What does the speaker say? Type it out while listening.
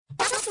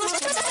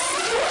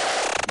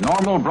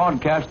Normal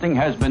broadcasting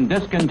has been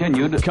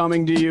discontinued.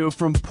 Coming to you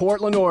from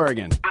Portland,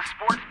 Oregon. The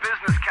sports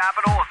business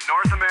capital of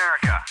North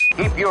America.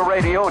 Keep your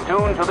radio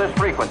tuned to this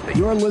frequency.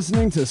 You're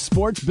listening to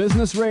Sports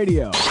Business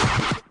Radio.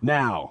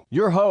 Now,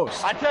 your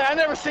host, I tell you, I've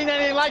never seen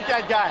anything like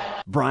that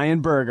guy. Brian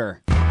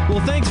Berger.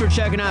 Well, thanks for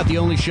checking out the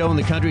only show in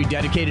the country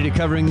dedicated to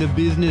covering the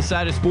business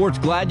side of sports.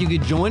 Glad you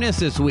could join us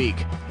this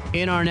week.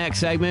 In our next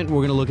segment, we're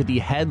going to look at the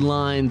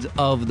headlines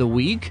of the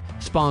week,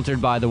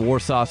 sponsored by the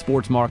Warsaw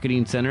Sports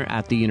Marketing Center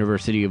at the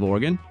University of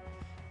Oregon.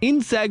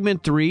 In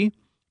segment 3,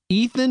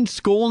 Ethan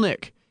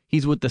Skolnick.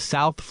 He's with the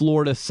South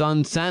Florida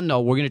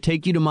Sun-Sentinel. We're going to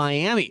take you to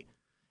Miami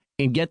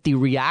and get the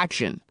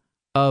reaction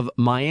of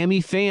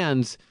Miami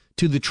fans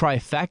to the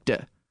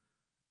trifecta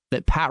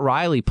that Pat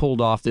Riley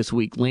pulled off this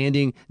week,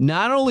 landing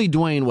not only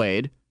Dwayne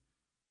Wade,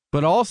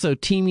 but also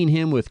teaming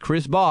him with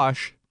Chris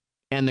Bosh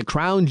and the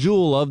crown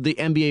jewel of the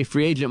NBA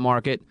free agent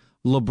market,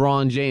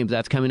 LeBron James.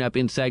 That's coming up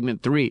in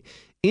segment 3.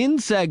 In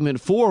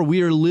segment 4,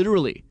 we are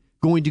literally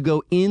going to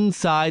go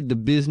inside the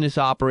business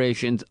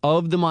operations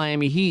of the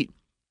Miami Heat.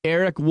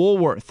 Eric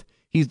Woolworth,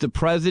 he's the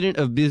president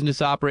of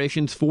business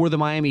operations for the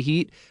Miami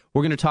Heat.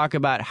 We're going to talk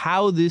about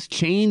how this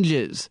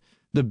changes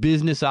the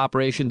business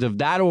operations of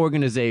that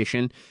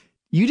organization.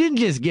 You didn't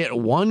just get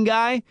one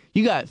guy,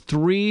 you got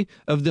 3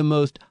 of the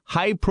most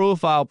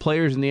high-profile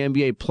players in the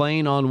NBA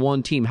playing on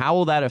one team. How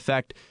will that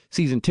affect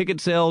season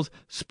ticket sales,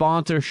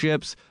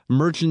 sponsorships,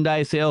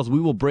 merchandise sales? We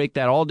will break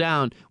that all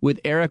down with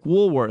Eric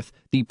Woolworth,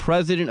 the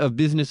president of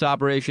business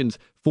operations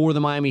for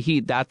the Miami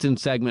Heat. That's in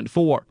segment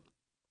 4.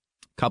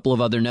 Couple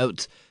of other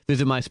notes.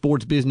 Visit my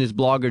sports business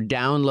blog or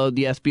download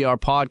the SBR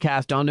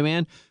podcast on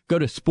demand. Go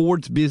to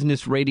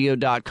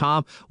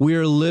sportsbusinessradio.com.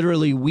 We're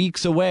literally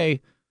weeks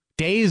away,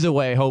 days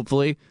away,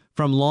 hopefully,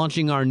 from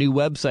launching our new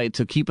website.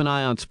 So keep an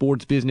eye on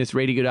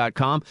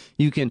sportsbusinessradio.com.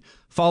 You can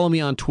follow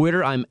me on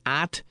Twitter. I'm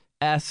at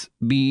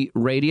SB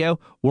Radio.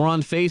 We're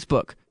on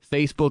Facebook,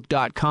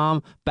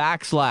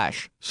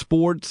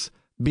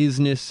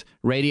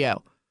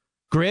 facebook.com/sportsbusinessradio.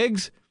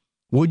 Griggs,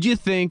 what'd you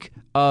think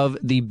of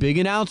the big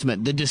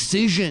announcement, the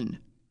decision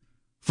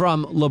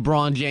from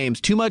LeBron James?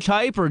 Too much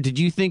hype, or did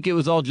you think it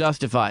was all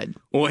justified?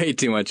 Way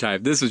too much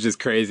hype. This was just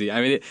crazy.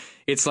 I mean,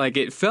 it's like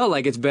it felt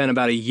like it's been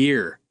about a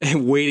year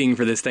waiting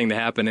for this thing to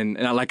happen. And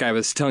like I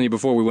was telling you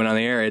before we went on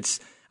the air,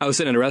 I was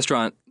sitting in a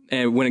restaurant,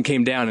 and when it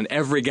came down, and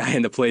every guy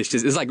in the place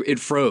it's like it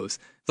froze.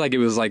 It's like it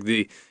was like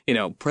the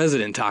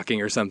president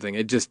talking or something.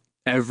 It just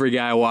every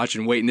guy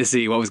watching, waiting to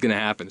see what was going to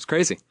happen. It's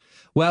crazy.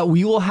 Well,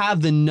 we will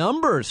have the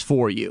numbers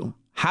for you.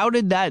 How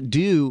did that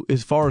do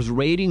as far as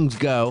ratings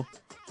go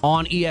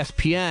on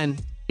ESPN?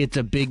 It's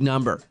a big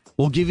number.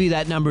 We'll give you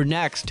that number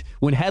next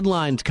when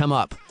headlines come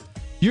up.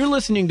 You're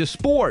listening to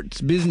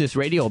Sports Business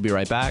Radio. I'll be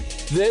right back.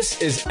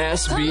 This is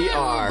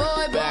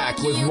SBR. Back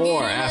with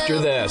more after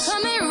this.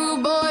 Come here,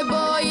 rude boy,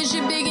 boy, is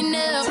you big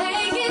enough?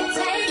 Take it,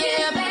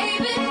 yeah,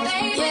 baby,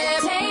 take it, yeah.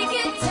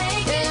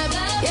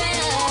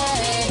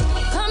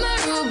 Come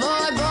here, rude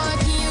boy, boy,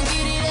 can you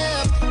get it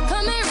up?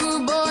 Come here,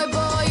 rude boy,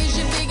 boy, is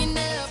you big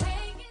enough?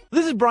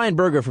 This is Brian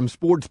Berger from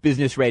Sports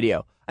Business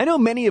Radio. I know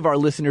many of our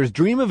listeners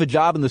dream of a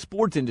job in the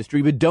sports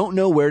industry but don't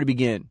know where to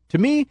begin. To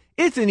me,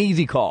 it's an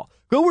easy call.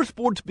 Go where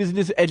sports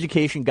business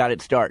education got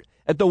its start,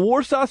 at the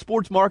Warsaw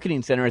Sports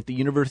Marketing Center at the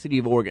University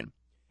of Oregon.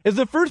 As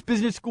the first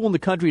business school in the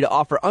country to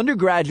offer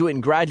undergraduate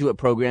and graduate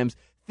programs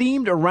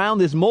themed around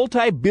this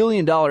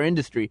multi-billion-dollar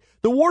industry,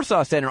 the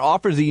Warsaw Center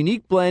offers a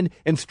unique blend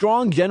and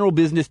strong general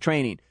business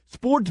training,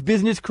 sports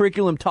business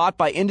curriculum taught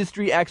by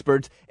industry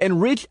experts, and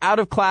rich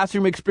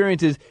out-of-classroom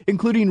experiences,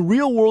 including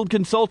real-world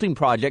consulting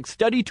projects,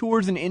 study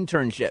tours, and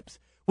internships.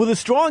 With a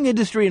strong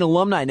industry and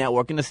alumni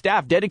network and a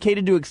staff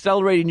dedicated to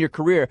accelerating your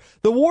career,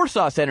 the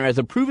Warsaw Center has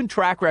a proven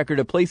track record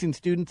of placing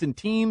students in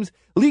teams,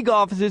 league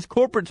offices,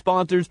 corporate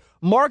sponsors,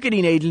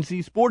 marketing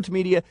agencies, sports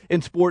media,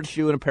 and sports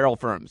shoe and apparel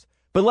firms.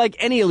 But like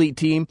any elite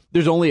team,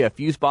 there's only a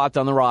few spots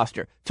on the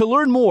roster. To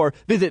learn more,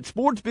 visit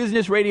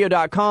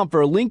sportsbusinessradio.com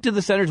for a link to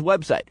the center's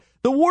website.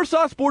 The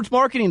Warsaw Sports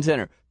Marketing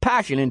Center.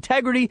 Passion,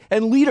 integrity,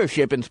 and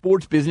leadership in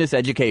sports business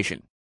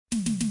education.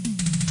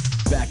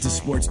 Back to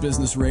Sports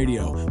Business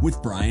Radio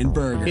with Brian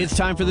Berger. It's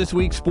time for this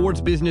week's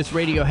Sports Business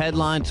Radio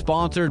headline,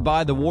 sponsored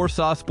by the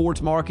Warsaw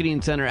Sports Marketing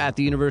Center at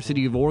the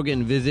University of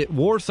Oregon. Visit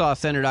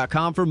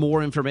warsawcenter.com for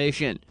more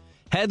information.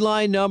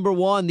 Headline number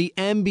 1, the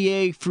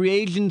NBA free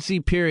agency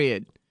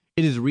period.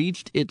 It has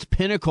reached its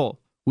pinnacle.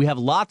 We have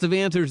lots of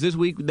answers this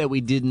week that we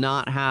did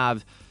not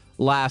have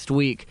last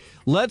week.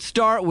 Let's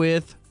start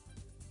with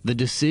the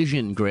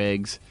decision,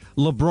 Griggs.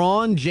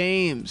 LeBron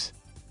James.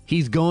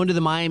 He's going to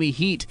the Miami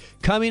Heat.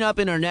 Coming up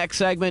in our next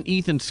segment,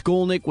 Ethan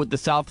Skolnick with the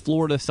South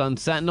Florida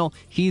Sun-Sentinel.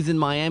 He's in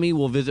Miami.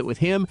 We'll visit with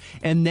him.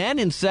 And then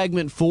in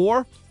segment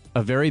 4,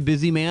 a very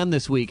busy man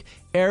this week,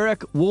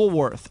 Eric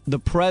Woolworth, the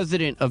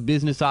president of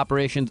business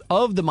operations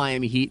of the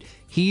Miami Heat.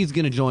 He's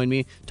going to join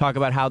me, talk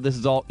about how this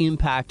has all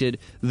impacted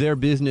their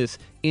business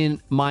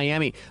in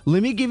Miami.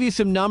 Let me give you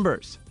some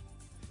numbers.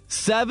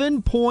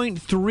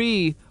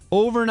 7.3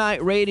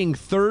 overnight rating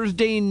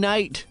Thursday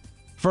night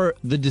for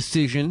the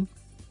decision.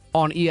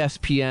 on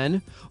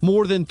ESPN.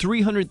 More than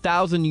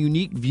 300,000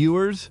 unique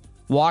viewers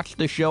watched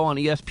the show on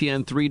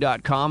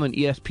ESPN3.com and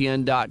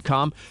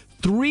ESPN.com.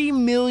 3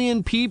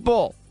 million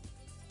people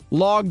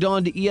logged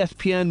on to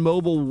ESPN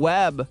mobile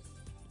web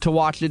to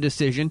watch the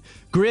decision.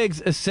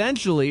 Griggs,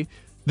 essentially,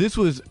 this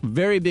was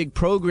very big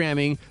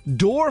programming,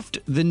 dwarfed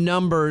the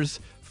numbers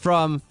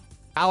from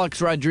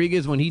Alex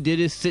Rodriguez when he did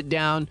his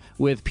sit-down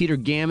with Peter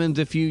Gammons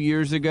a few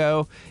years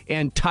ago,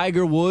 and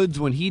Tiger Woods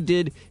when he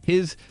did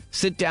his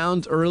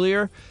sit-downs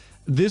earlier.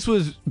 This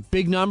was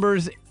big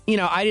numbers. You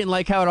know, I didn't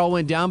like how it all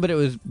went down, but it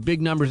was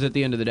big numbers at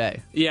the end of the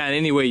day. Yeah, and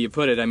any way you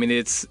put it, I mean,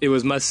 it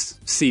was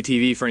must-see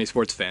TV for any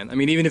sports fan. I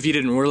mean, even if you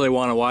didn't really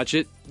want to watch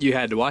it, you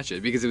had to watch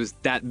it because it was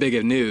that big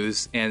of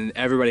news, and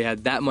everybody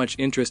had that much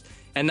interest,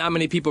 and not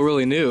many people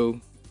really knew,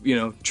 you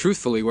know,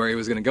 truthfully where he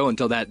was going to go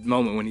until that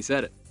moment when he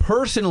said it.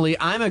 Personally,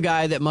 I'm a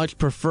guy that much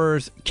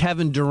prefers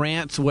Kevin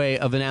Durant's way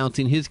of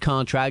announcing his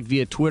contract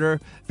via Twitter.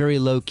 Very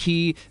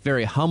low-key,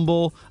 very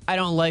humble. I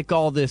don't like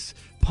all this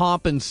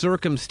pomp and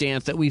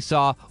circumstance that we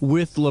saw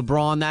with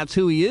LeBron. That's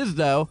who he is,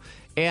 though.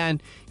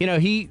 And, you know,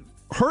 he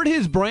hurt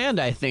his brand,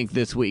 I think,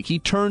 this week. He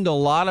turned a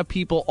lot of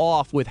people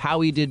off with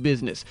how he did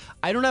business.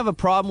 I don't have a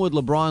problem with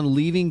LeBron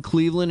leaving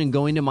Cleveland and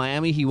going to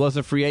Miami. He was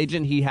a free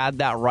agent. He had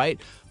that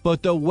right.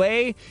 But the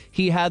way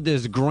he had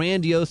this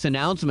grandiose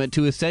announcement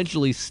to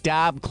essentially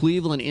stab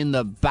Cleveland in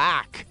the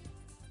back,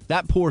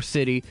 that poor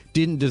city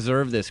didn't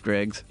deserve this,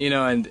 Griggs. You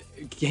know,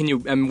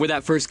 and with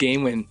that first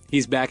game when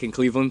he's back in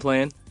Cleveland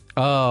playing,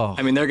 oh,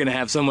 I mean, they're going to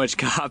have so much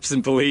cops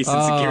and police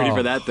and security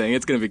for that thing.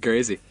 It's going to be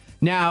crazy.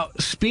 Now,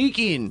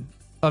 speaking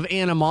of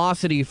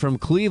animosity from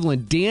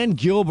Cleveland, Dan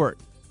Gilbert,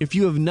 if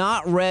you have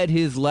not read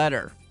his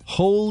letter,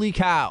 holy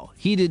cow,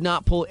 he did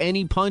not pull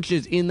any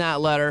punches in that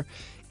letter.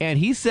 And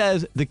he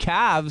says the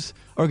Cavs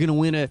are going to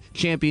win a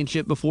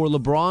championship before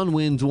LeBron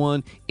wins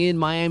one in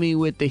Miami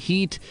with the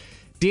Heat.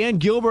 Dan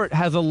Gilbert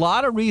has a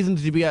lot of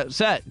reasons to be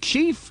upset.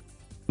 Chief,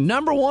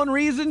 number one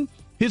reason,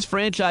 his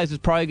franchise is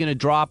probably going to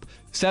drop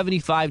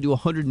 $75 to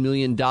 $100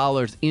 million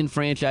in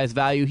franchise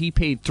value. He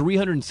paid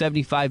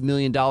 $375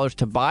 million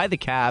to buy the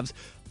Cavs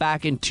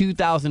back in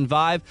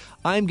 2005.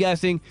 I'm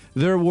guessing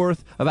they're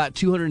worth about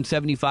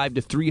 $275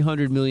 to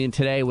 $300 million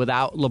today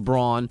without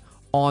LeBron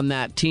on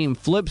that team.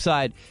 Flip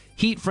side,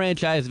 Heat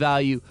franchise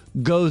value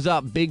goes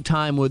up big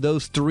time with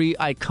those three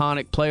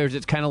iconic players.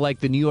 It's kind of like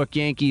the New York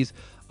Yankees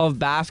of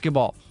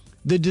basketball.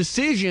 The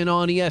decision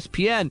on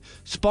ESPN,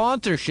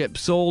 sponsorship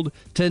sold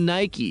to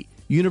Nike,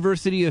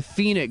 University of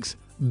Phoenix,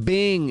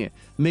 Bing,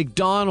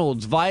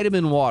 McDonald's,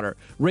 Vitamin Water,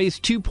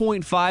 raised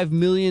 $2.5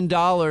 million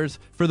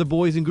for the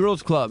Boys and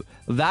Girls Club.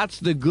 That's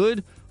the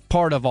good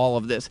part of all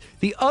of this.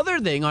 The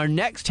other thing, our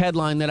next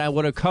headline that I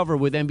want to cover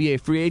with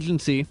NBA free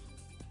agency,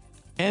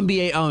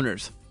 NBA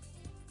owners.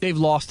 They've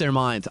lost their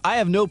minds. I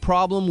have no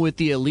problem with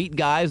the elite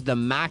guys, the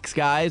max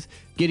guys,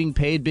 getting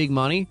paid big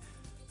money.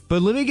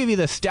 But let me give you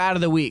the stat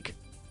of the week.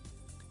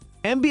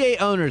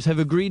 NBA owners have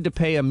agreed to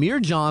pay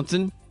Amir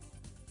Johnson,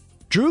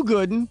 Drew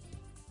Gooden,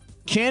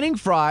 Channing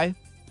Frye,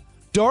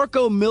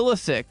 Darko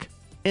Milicic,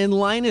 and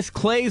Linus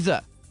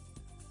Kleza.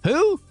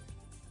 Who?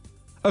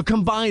 A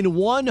combined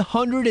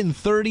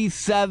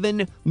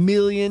 $137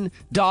 million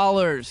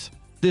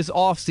this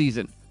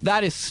offseason.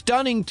 That is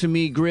stunning to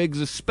me, Griggs,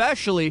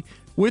 especially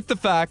with the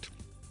fact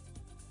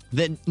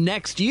that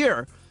next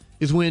year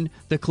is when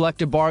the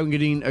collective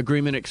bargaining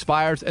agreement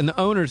expires, and the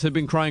owners have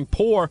been crying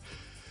poor.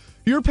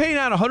 You're paying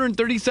out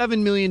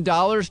 $137 million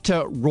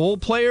to role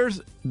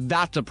players?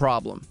 That's a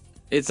problem.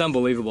 It's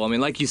unbelievable. I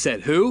mean, like you said,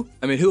 who?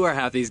 I mean, who are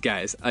half these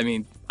guys? I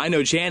mean, I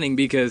know Channing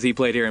because he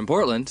played here in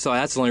Portland, so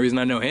that's the only reason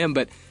I know him,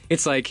 but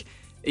it's like,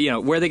 you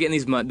know, where are they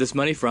getting this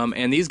money from?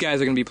 And these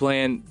guys are going to be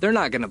playing, they're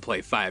not going to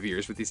play 5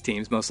 years with these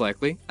teams, most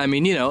likely. I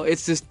mean, you know,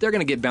 it's just, they're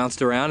going to get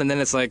bounced around, and then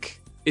it's like,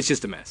 it's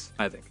just a mess,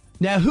 I think.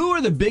 Now, who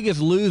are the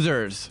biggest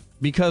losers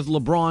because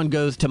LeBron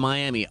goes to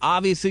Miami?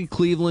 Obviously,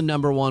 Cleveland,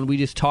 number one. We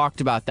just talked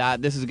about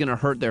that. This is going to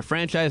hurt their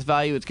franchise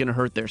value. It's going to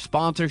hurt their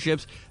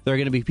sponsorships. There are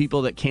going to be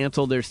people that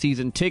cancel their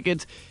season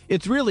tickets.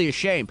 It's really a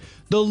shame.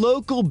 The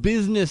local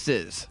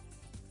businesses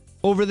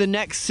over the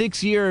next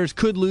 6 years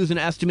could lose an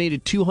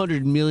estimated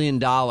 $200 million.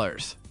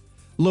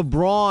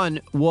 LeBron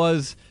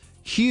was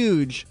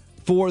huge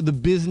for the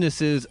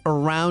businesses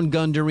around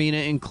Gund Arena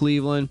in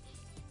Cleveland,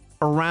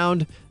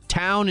 around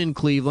town in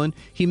Cleveland.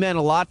 He meant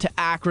a lot to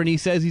Akron. He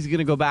says he's going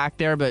to go back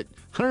there, but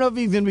I don't know if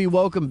he's going to be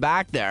welcome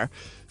back there.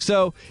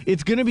 So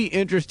it's going to be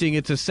interesting.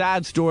 It's a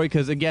sad story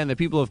because, again, the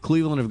people of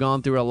Cleveland have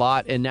gone through a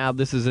lot, and now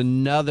this is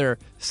another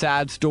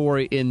sad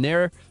story in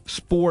their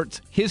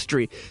sports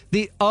history.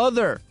 The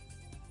other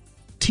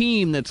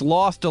team that's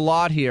lost a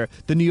lot here,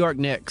 the New York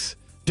Knicks.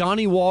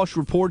 Donnie Walsh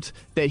reports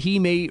that he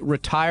may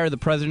retire, the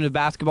president of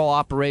basketball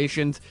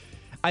operations.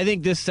 I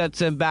think this sets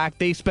them back.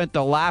 They spent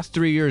the last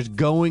 3 years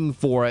going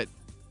for it.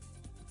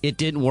 It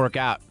didn't work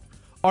out.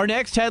 Our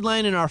next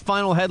headline and our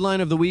final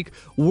headline of the week,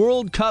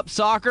 World Cup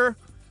soccer.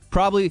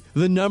 Probably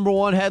the number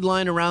one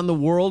headline around the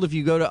world if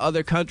you go to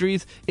other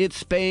countries. It's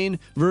Spain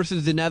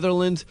versus the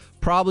Netherlands.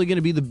 Probably going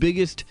to be the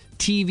biggest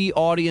TV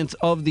audience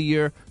of the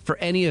year for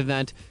any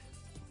event.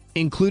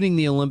 including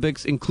the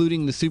Olympics,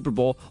 including the Super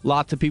Bowl.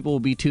 Lots of people will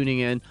be tuning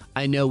in.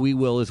 I know we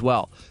will as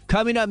well.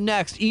 Coming up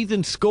next,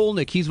 Ethan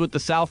Skolnick. He's with the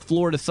South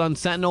Florida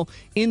Sun-Sentinel.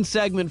 In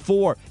segment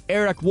 4,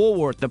 Eric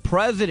Woolworth, the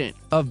president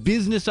of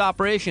business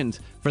operations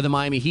for the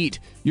Miami Heat.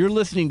 You're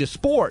listening to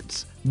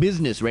Sports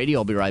Business Radio.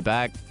 I'll be right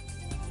back.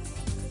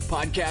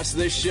 Podcast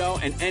this show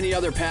and any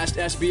other past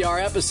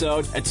SBR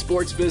episode at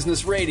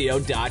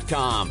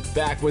sportsbusinessradio.com.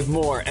 Back with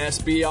more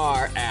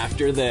SBR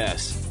after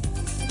this.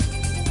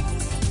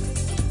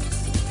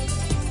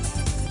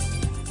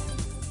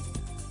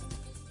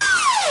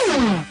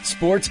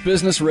 Sports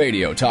Business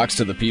Radio talks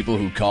to the people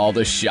who call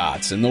the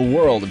shots in the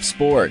world of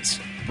sports.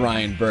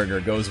 Brian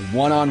Berger goes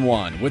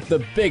one-on-one with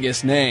the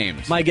biggest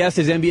names. My guest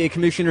is NBA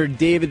Commissioner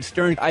David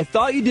Stern. I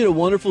thought you did a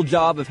wonderful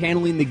job of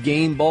handling the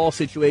game ball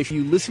situation.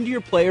 You listened to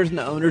your players and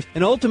the owners,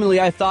 and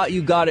ultimately I thought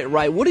you got it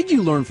right. What did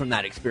you learn from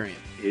that experience?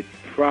 It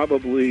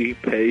probably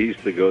pays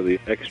to go the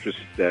extra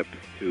step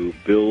to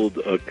build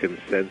a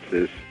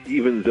consensus,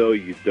 even though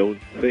you don't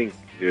think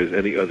there's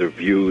any other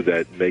view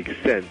that makes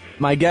sense.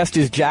 My guest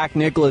is Jack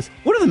Nicklaus.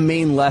 What are the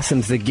main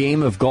lessons the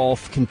game of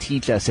golf can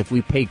teach us if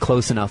we pay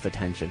close enough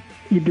attention?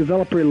 You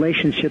develop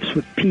relationships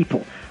with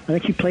people. I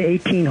think you play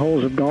 18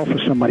 holes of golf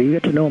with somebody. You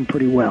get to know them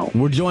pretty well.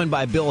 We're joined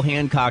by Bill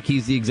Hancock.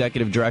 He's the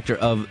executive director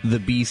of the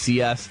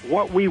BCS.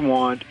 What we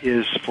want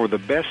is for the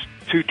best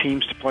two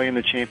teams to play in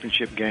the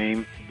championship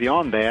game.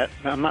 Beyond that,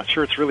 I'm not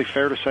sure it's really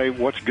fair to say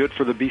what's good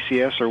for the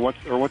BCS or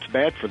what's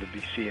bad for the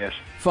BCS.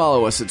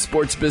 Follow us at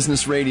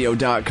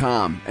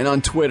sportsbusinessradio.com and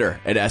on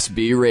Twitter at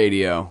SB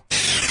Radio.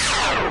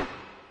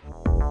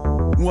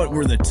 What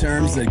were the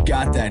terms that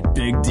got that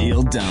big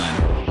deal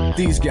done?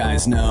 These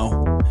guys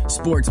know.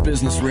 Sports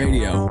Business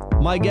Radio.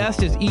 My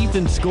guest is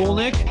Ethan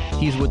Skolnick.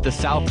 He's with the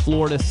South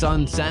Florida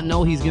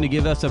Sun-Sentinel. He's going to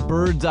give us a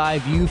bird's eye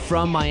view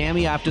from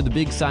Miami after the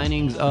big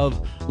signings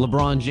of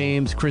LeBron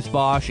James, Chris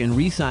Bosh, and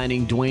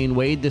re-signing Dwayne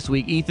Wade this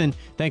week. Ethan,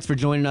 thanks for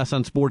joining us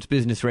on Sports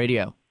Business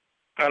Radio.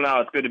 Oh, no,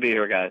 it's good to be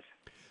here, guys.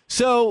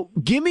 So,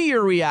 give me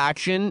your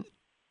reaction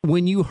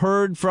when you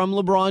heard from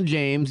LeBron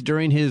James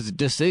during his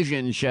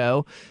decision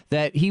show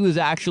that he was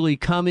actually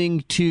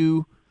coming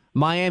to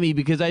Miami,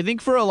 because I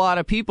think for a lot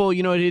of people,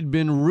 it had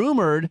been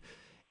rumored,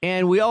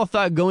 and we all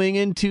thought going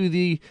into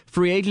the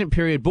free agent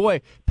period,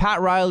 boy,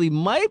 Pat Riley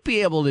might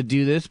be able to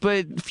do this,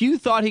 but few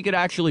thought he could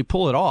actually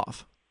pull it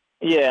off.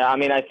 Yeah,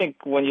 I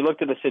think when you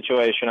looked at the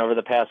situation over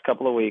the past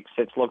couple of weeks,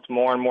 it's looked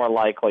more and more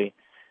likely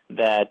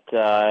that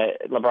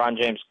LeBron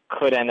James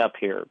could end up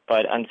here.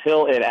 But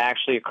until it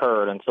actually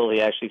occurred, until he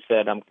actually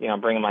said, I'm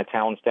bringing my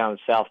talents down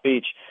to South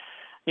Beach,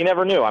 you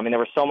never knew. There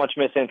was so much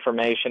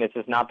misinformation. It's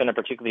just not been a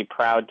particularly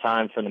proud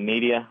time for the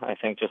media. I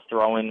think just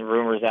throwing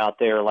rumors out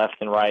there left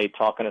and right,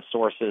 talking to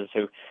sources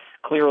who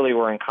clearly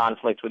were in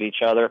conflict with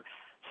each other.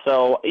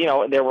 So,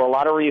 there were a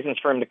lot of reasons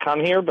for him to come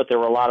here, but there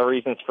were a lot of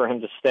reasons for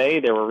him to stay.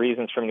 There were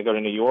reasons for him to go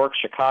to New York,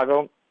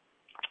 Chicago.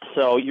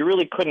 So you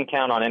really couldn't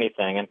count on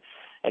anything.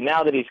 And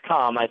now that he's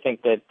come, I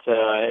think that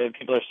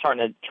people are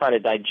starting to try to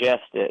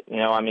digest it. You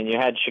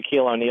had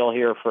Shaquille O'Neal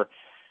here for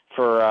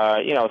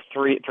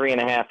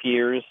 3.5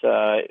 years.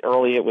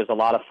 Early it was a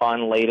lot of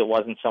fun. Late it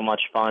wasn't so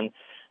much fun.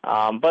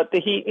 But the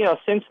Heat,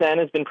 since then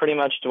has been pretty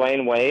much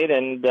Dwayne Wade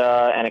and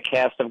a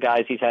cast of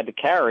guys he's had to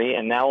carry.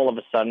 And now all of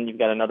a sudden you've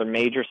got another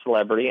major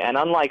celebrity. And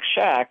unlike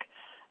Shaq,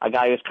 a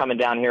guy who's coming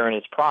down here in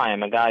his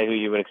prime, a guy who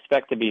you would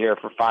expect to be here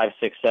for 5,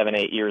 6, 7,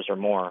 8 years or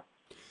more.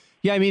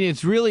 Yeah,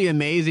 it's really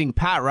amazing.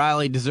 Pat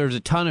Riley deserves a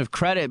ton of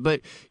credit,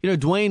 but,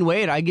 Dwayne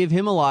Wade, I give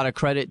him a lot of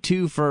credit,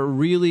 too, for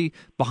really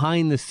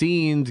behind the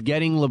scenes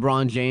getting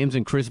LeBron James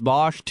and Chris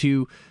Bosh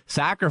to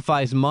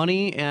sacrifice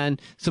money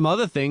and some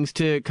other things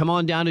to come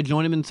on down to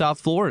join him in South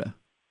Florida.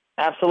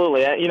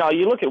 Absolutely.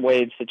 You look at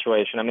Wade's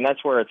situation.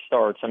 That's where it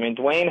starts.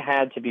 Dwayne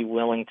had to be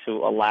willing to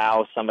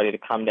allow somebody to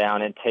come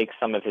down and take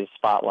some of his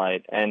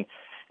spotlight. And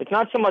it's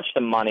not so much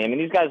the money.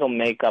 These guys will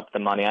make up the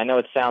money. I know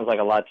it sounds like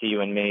a lot to you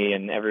and me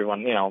and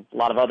everyone, a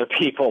lot of other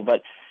people,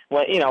 but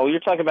you're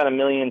talking about $1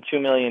 million, $2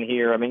 million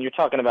here. You're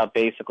talking about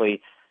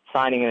basically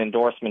signing an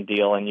endorsement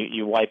deal and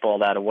you wipe all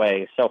that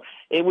away. So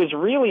it was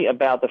really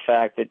about the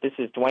fact that this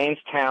is Dwayne's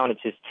town,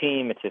 it's his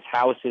team, it's his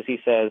house, as he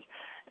says,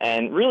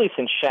 and really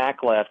since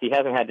Shaq left, he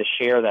hasn't had to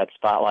share that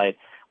spotlight.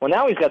 Well,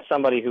 now he's got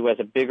somebody who has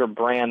a bigger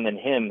brand than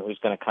him who's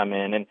going to come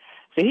in, and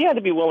so he had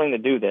to be willing to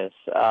do this,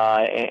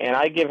 and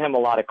I give him a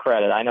lot of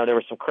credit. I know there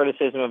was some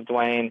criticism of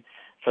Dwayne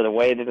for the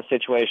way that the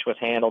situation was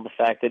handled, the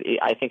fact that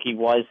I think he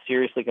was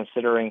seriously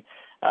considering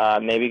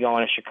maybe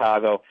going to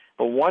Chicago.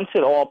 But once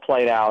it all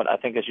played out, I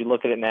think as you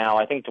look at it now,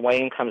 I think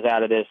Dwayne comes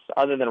out of this,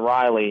 other than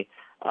Riley,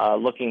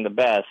 looking the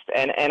best.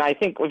 And I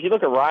think if you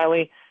look at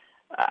Riley,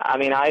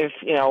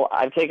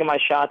 I've taken my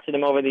shots at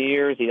him over the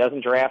years. He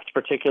doesn't draft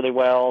particularly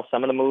well.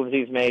 Some of the moves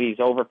he's made, he's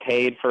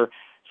overpaid for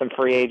some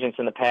free agents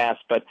in the past,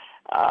 but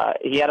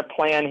he had a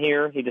plan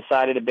here. He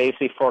decided to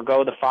basically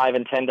forego the $5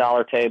 and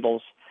 $10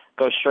 tables,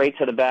 go straight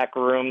to the back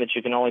room that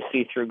you can only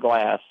see through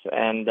glass,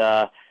 and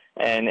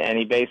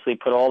he basically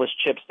put all his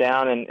chips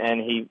down,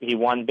 and he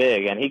won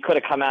big. And he could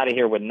have come out of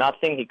here with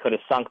nothing. He could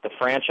have sunk the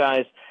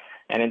franchise,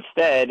 and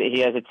instead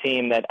he has a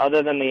team that,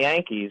 other than the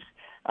Yankees,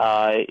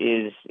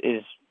 is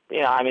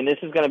I mean, this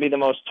is going to be the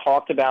most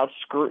talked about,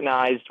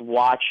 scrutinized,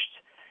 watched,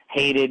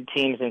 hated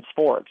teams in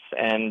sports,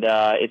 and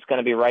it's going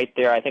to be right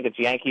there. I think it's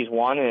Yankees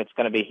 1, and it's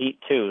going to be Heat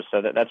 2,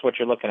 so that's what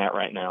you're looking at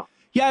right now.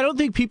 Yeah, I don't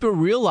think people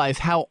realize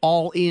how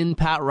all-in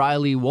Pat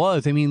Riley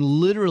was. I mean,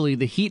 literally,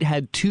 the Heat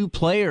had 2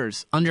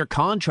 players under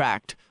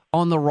contract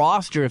on the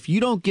roster. If you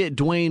don't get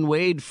Dwayne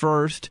Wade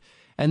first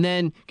and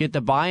then get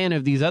the buy-in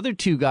of these other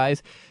 2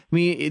 guys, I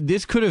mean,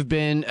 this could have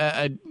been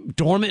a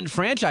dormant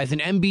franchise, an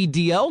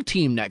NBDL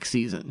team next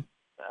season.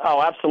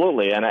 Oh,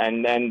 absolutely.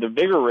 And the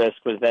bigger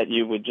risk was that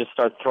you would just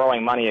start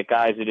throwing money at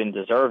guys who didn't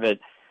deserve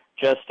it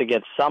just to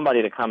get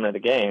somebody to come to the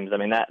games. I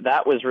mean,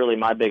 that was really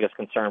my biggest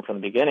concern from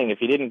the beginning. If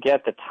you didn't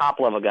get the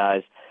top-level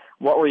guys,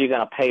 what were you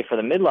going to pay for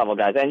the mid-level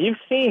guys? And you've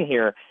seen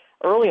here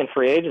early in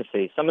free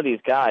agency, some of these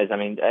guys, I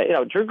mean,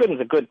 Drew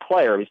Gooden's a good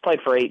player. He's played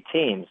for 8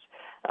 teams,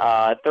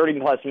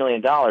 $30+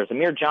 million.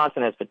 Amir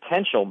Johnson has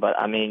potential, but,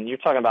 I mean, you're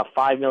talking about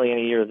 $5 million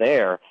a year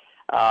there.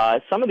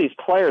 Some of these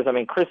players, I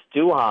mean, Chris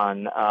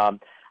Duhon,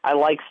 I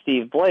like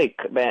Steve Blake,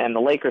 and the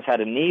Lakers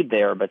had a need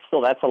there, but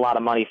still, that's a lot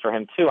of money for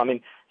him, too. I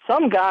mean,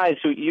 some guys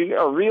who you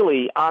are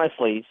really,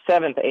 honestly,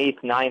 7th,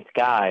 8th, 9th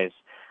guys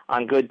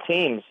on good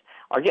teams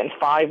are getting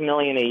 $5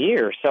 million a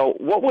year. So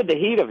what would the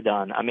Heat have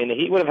done? I mean, the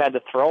Heat would have had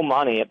to throw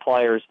money at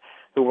players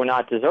who were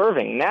not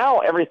deserving. Now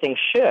everything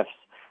shifts.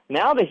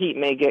 Now the Heat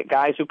may get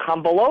guys who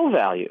come below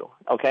value,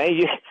 okay?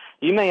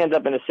 You may end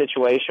up in a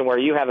situation where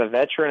you have a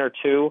veteran or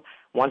 2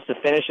 wants to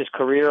finish his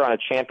career on a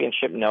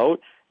championship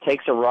note,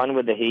 takes a run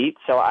with the Heat.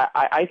 So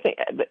I think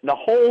the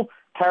whole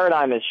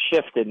paradigm has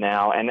shifted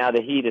now, and now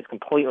the Heat is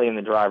completely in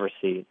the driver's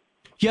seat.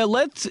 Yeah,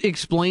 let's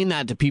explain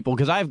that to people,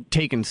 because I've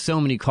taken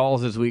so many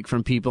calls this week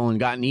from people and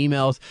gotten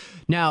emails.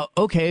 Now,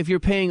 okay, if you're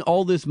paying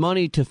all this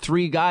money to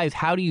 3 guys,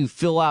 how do you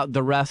fill out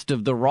the rest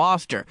of the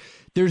roster?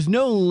 There's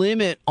no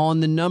limit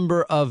on the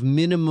number of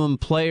minimum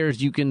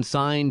players you can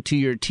sign to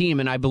your team,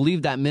 and I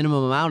believe that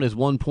minimum amount is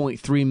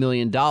 $1.3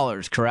 million,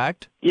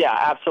 correct? Yeah,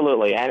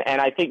 absolutely.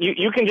 And I think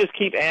you can just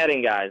keep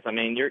adding guys. I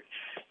mean,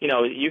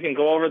 you can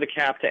go over the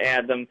cap to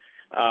add them.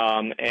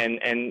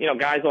 And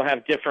guys will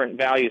have different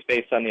values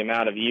based on the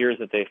amount of years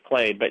that they've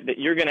played, but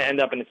you're going to end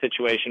up in a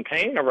situation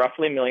paying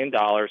roughly $1 million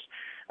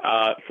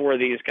for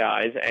these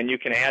guys, and you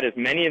can add as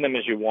many of them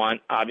as you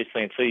want,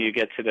 obviously, until you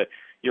get to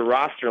your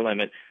roster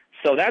limit.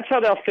 So that's how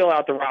they'll fill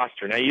out the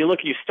roster. Now you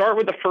start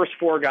with the first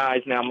 4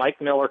 guys. Now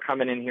Mike Miller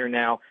coming in here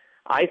now.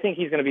 I think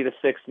he's going to be the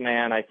 6th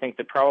man. I think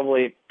that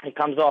probably he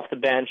comes off the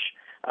bench.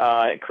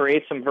 It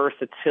creates some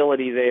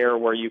versatility there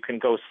where you can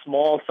go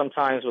small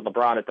sometimes with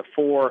LeBron at the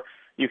 4.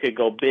 You could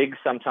go big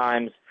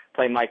sometimes,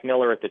 play Mike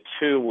Miller at the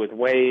 2 with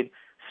Wade.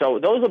 So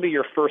those will be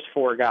your first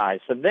 4 guys.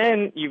 So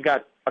then you've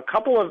got a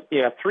couple of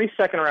 3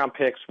 second-round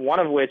picks, one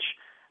of which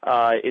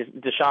is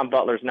Deshaun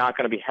Butler's not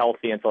going to be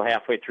healthy until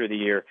halfway through the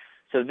year.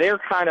 So they're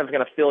kind of going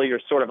to fill your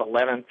sort of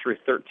 11 through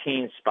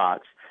 13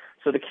 spots.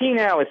 So the key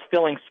now is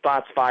filling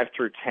spots 5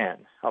 through 10,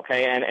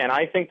 okay? And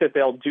I think that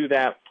they'll do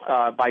that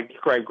by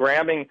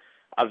grabbing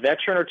a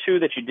veteran or 2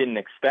 that you didn't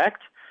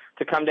expect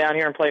to come down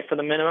here and play for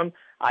the minimum.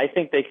 I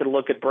think they could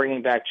look at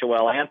bringing back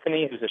Joel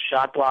Anthony, who's a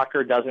shot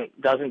blocker,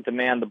 doesn't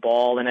demand the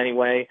ball in any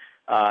way.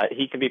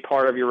 He can be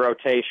part of your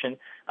rotation.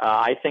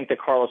 I think that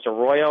Carlos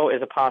Arroyo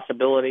is a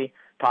possibility,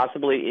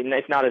 possibly,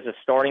 if not as a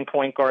starting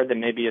point guard,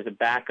 then maybe as a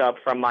backup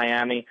from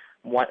Miami.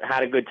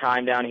 Had a good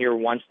time down here,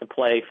 wants to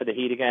play for the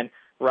Heat again.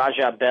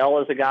 Raja Bell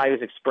is a guy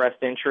who's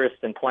expressed interest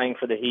in playing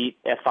for the Heat,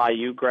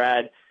 FIU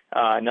grad.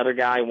 Another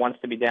guy wants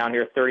to be down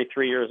here,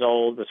 33 years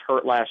old, was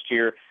hurt last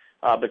year,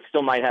 but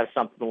still might have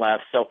something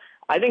left. So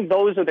I think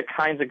those are the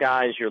kinds of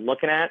guys you're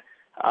looking at.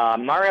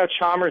 Mario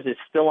Chalmers is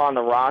still on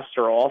the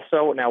roster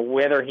also. Now,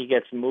 whether he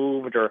gets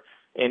moved or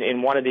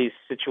in one of these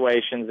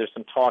situations, there's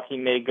some talk he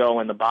may go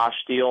in the Bosch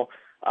deal.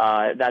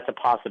 That's a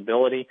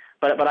possibility.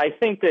 But I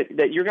think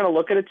that you're going to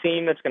look at a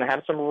team that's going to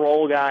have some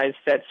role guys,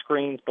 set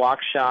screens, block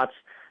shots,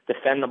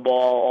 defend the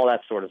ball, all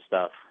that sort of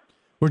stuff.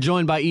 We're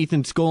joined by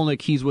Ethan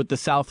Skolnick. He's with the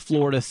South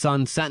Florida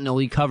Sun Sentinel.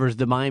 He covers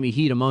the Miami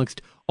Heat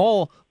amongst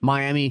all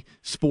Miami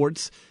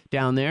sports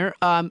down there.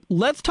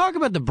 Let's talk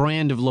about the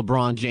brand of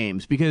LeBron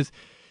James because,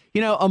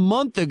 a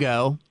month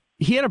ago,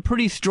 he had a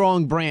pretty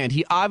strong brand.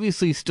 He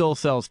obviously still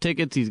sells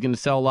tickets. He's going to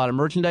sell a lot of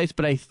merchandise,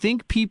 but I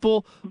think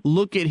people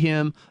look at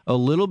him a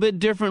little bit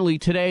differently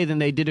today than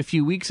they did a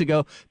few weeks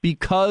ago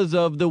because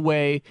of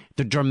the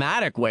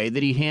dramatic way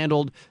that he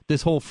handled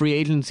this whole free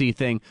agency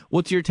thing.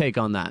 What's your take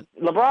on that?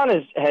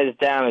 LeBron has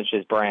damaged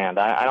his brand.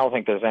 I don't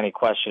think there's any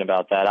question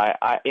about that.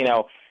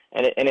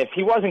 And if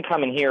he wasn't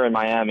coming here in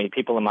Miami,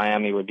 people in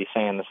Miami would be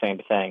saying the same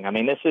thing. I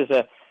mean,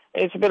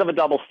 it's a bit of a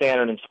double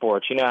standard in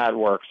sports. You know how it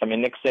works. I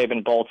mean, Nick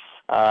Saban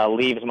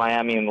leaves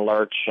Miami in the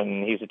lurch,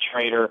 and he's a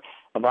traitor.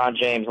 LeBron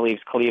James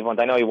leaves Cleveland.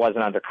 I know he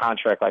wasn't under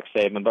contract like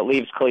Saban, but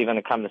leaves Cleveland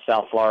to come to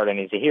South Florida, and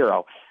he's a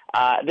hero.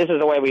 This is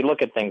the way we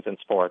look at things in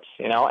sports,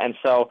 And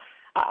so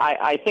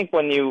I think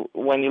when you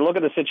look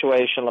at the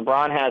situation,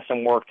 LeBron has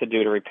some work to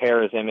do to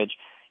repair his image.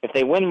 If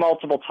they win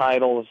multiple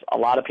titles, a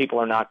lot of people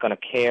are not going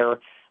to care.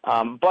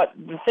 But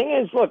the thing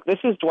is, look, this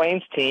is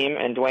Dwayne's team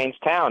and Dwayne's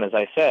town, as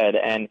I said,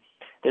 and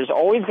there's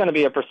always going to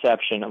be a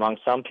perception among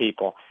some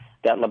people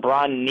that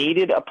LeBron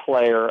needed a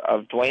player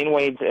of Dwayne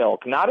Wade's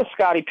ilk, not a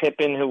Scottie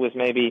Pippen who was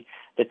maybe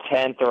the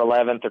 10th or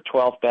 11th or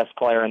 12th best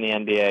player in the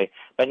NBA,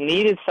 but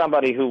needed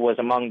somebody who was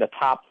among the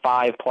top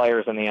 5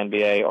 players in the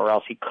NBA, or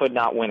else he could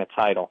not win a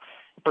title.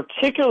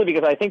 Particularly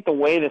because I think the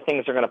way that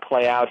things are going to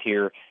play out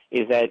here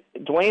is that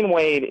Dwayne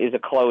Wade is a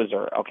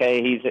closer.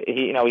 Okay,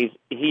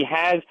 he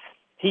has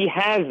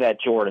that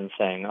Jordan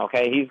thing.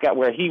 Okay, he's got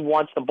where he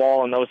wants the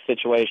ball in those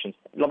situations.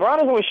 LeBron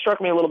has always struck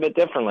me a little bit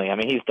differently. I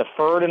mean, he's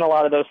deferred in a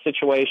lot of those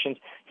situations.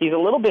 He's a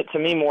little bit, to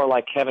me, more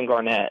like Kevin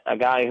Garnett, a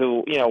guy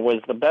who,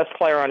 was the best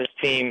player on his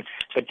team,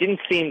 but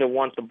didn't seem to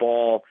want the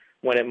ball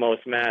when it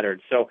most mattered.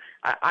 So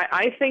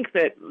I think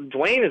that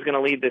Dwayne is going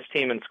to lead this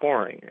team in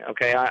scoring.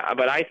 Okay,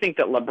 but I think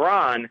that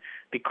LeBron,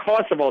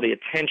 because of all the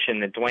attention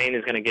that Dwayne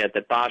is going to get,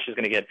 that Bosh is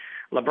going to get,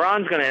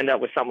 LeBron's going to end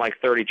up with something like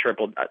 30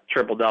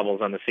 triple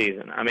doubles on the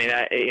season. I mean,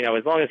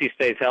 as long as he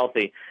stays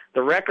healthy,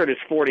 the record is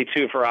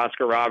 42 for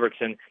Oscar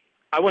Robertson.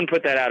 I wouldn't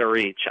put that out of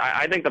reach.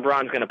 I think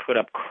LeBron's going to put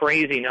up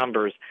crazy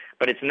numbers,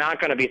 but it's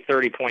not going to be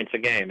 30 points a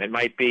game. It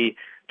might be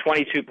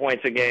 22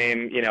 points a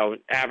game,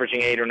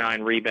 averaging 8 or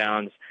 9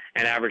 rebounds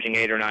and averaging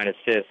 8 or 9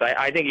 assists.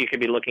 I think you could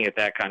be looking at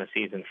that kind of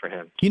season for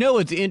him. You know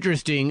what's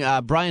interesting?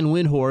 Brian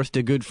Windhorst,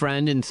 a good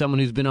friend and someone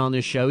who's been on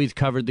this show, he's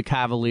covered the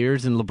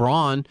Cavaliers and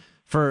LeBron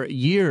for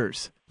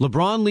years.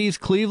 LeBron leaves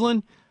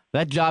Cleveland,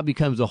 that job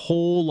becomes a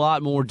whole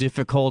lot more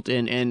difficult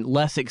and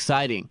less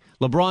exciting.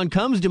 LeBron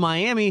comes to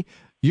Miami,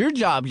 your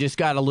job just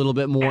got a little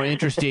bit more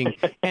interesting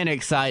and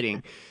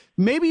exciting.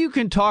 Maybe you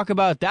can talk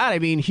about that. I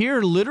mean,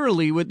 here,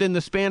 literally, within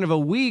the span of a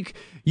week,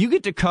 you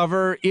get to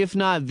cover, if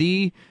not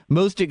the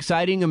most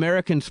exciting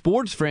American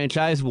sports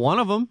franchise, one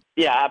of them.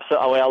 Yeah,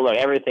 absolutely. Well, look,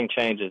 everything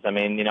changes. I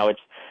mean,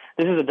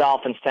 this is a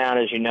Dolphins town,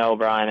 as you know,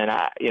 Brian,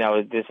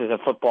 and this is a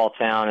football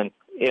town, and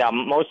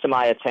most of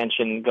my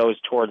attention goes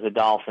towards the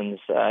Dolphins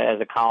as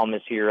a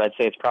columnist here. I'd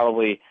say it's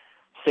probably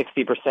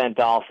 60%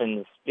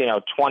 Dolphins,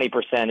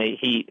 20%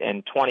 Heat,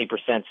 and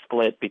 20%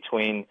 split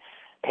between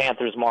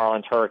Panthers,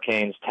 Marlins,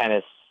 Hurricanes,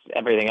 tennis,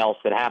 everything else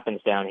that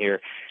happens down here.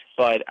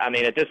 But, I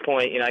mean, at this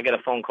point, I get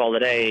a phone call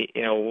today,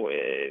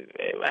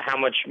 how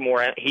much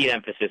more Heat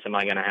emphasis am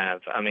I going to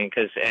have? I mean,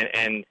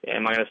 and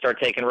am I going to start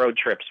taking road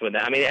trips with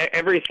that? I mean,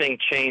 everything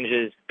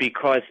changes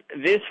because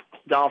this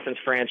Dolphins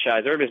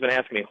franchise, everybody's been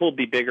asking me, who'll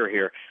be bigger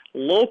here?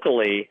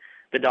 Locally,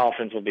 the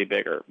Dolphins will be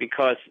bigger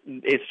because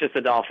it's just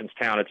a Dolphins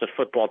town. It's a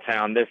football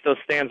town. Those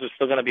stands are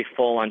still going to be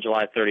full on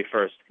July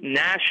 31st.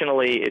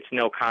 Nationally, it's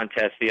no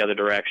contest the other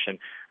direction.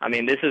 I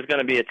mean, this is going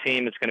to be a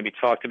team that's going to be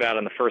talked about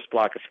on the first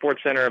block of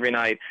SportsCenter every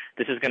night.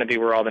 This is going to be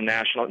where all the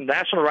national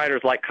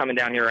writers like coming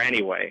down here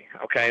anyway.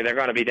 Okay, they're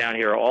going to be down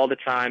here all the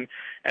time.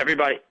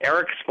 Everybody,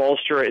 Eric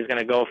Spoelstra is going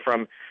to go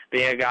from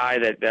being a guy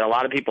that a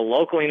lot of people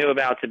locally knew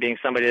about to being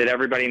somebody that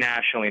everybody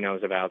nationally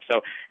knows about.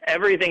 So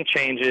everything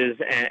changes,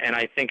 and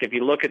I think if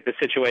you look at the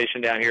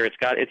situation down here,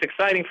 it's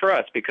exciting for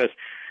us because,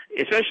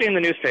 especially in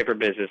the newspaper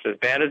business, as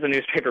bad as the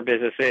newspaper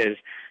business is,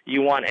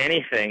 you want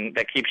anything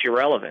that keeps you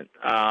relevant.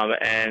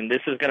 And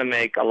this is going to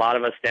make a lot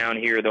of us down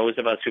here, those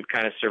of us who've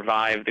kind of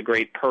survived the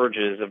great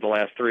purges of the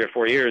last 3 or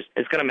 4 years,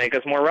 it's going to make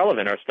us more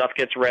relevant. Our stuff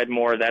gets read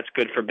more. That's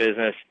good for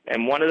business.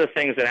 And one of the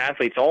things that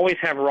athletes always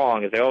have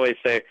wrong is they always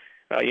say,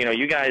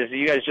 you guys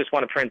just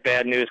want to print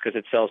bad news because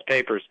it sells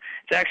papers.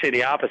 It's actually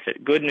the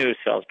opposite. Good news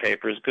sells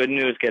papers. Good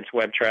news gets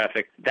web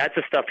traffic. That's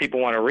the stuff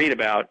people want to read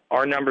about.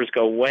 Our numbers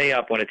go way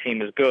up when a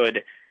team is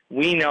good.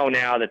 We know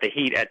now that the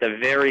Heat, at the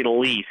very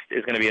least,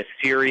 is going to be a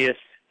serious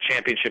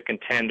championship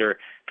contender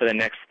for the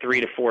next 3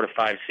 to 4 to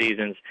 5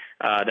 seasons.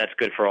 That's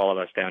good for all of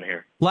us down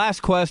here. Last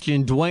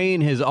question.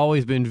 Dwayne has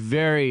always been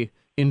very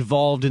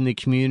involved in the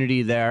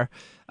community there.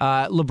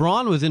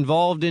 LeBron was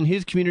involved in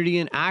his community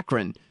in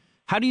Akron.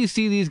 How do you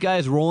see these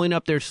guys rolling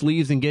up their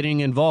sleeves and getting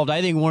involved? I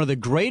think one of the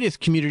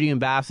greatest community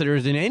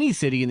ambassadors in any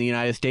city in the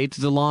United States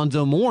is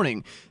Alonzo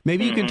Mourning.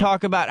 Maybe you can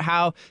talk about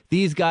how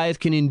these guys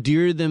can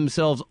endear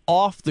themselves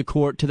off the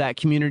court to that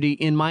community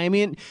in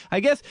Miami. And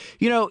I guess,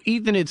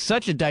 Ethan, it's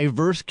such a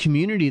diverse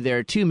community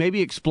there, too.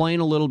 Maybe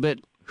explain a little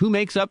bit who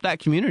makes up that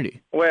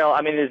community. Well,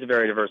 I mean, it is a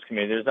very diverse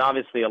community. There's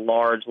obviously a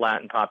large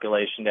Latin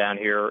population down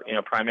here,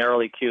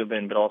 primarily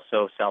Cuban, but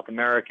also South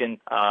American.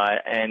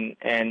 And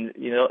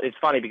it's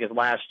funny because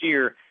last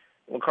year,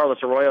 when Carlos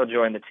Arroyo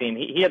joined the team,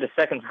 he had the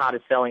second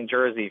hottest selling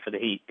jersey for the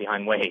Heat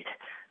behind Wade.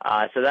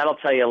 So that'll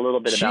tell you a little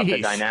bit about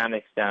the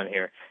dynamics down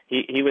here.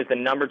 He was the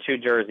number 2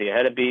 jersey,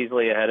 ahead of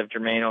Beasley, ahead of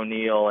Jermaine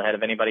O'Neal, ahead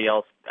of anybody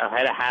else,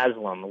 ahead of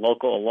Haslam, a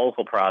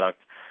local product.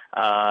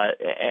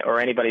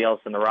 Or anybody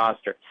else in the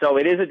roster. So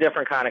it is a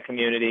different kind of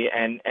community,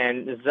 and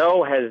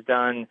Zoe has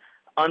done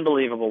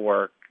unbelievable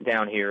work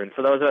down here. And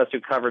for those of us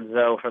who covered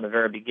Zoe from the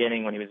very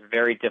beginning when he was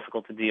very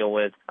difficult to deal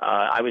with,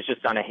 I was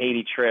just on a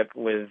Haiti trip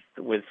with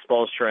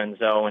Spoelstra and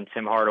Zoe and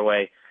Tim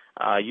Hardaway.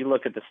 You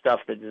look at the stuff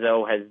that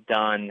Zoe has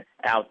done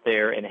out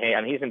there in Haiti. I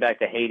mean, he's been back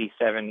to Haiti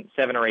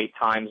seven or 8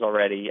 times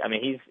already. I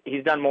mean,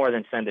 he's done more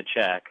than send a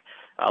check,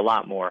 a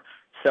lot more.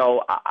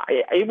 So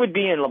it would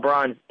be in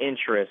LeBron's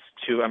interest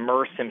to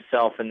immerse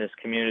himself in this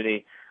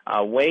community.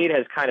 Wade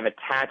has kind of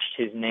attached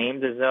his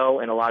name to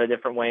Zoe in a lot of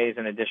different ways,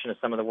 in addition to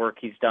some of the work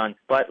he's done.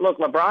 But look,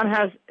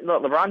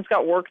 LeBron's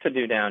got work to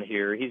do down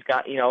here. He's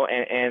got,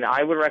 and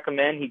I would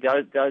recommend he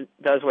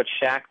does what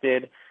Shaq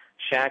did.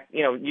 Shaq,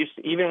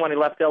 even when he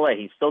left L.A.,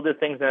 he still did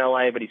things in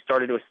L.A., but he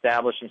started to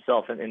establish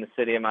himself in the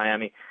city of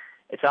Miami.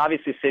 It's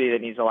obviously a city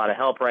that needs a lot of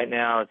help right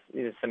now.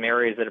 It's some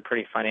areas that are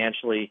pretty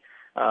financially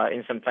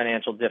in some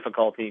financial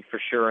difficulty for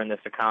sure in this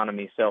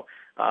economy. So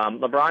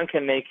LeBron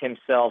can make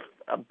himself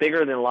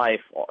bigger than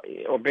life,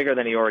 or bigger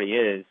than he already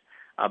is,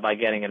 by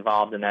getting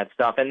involved in that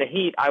stuff. And the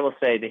Heat, I will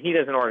say, the Heat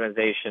as an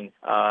organization,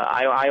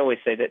 I always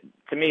say that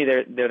to me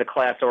they're the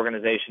class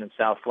organization in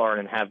South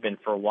Florida and have been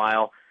for a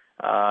while.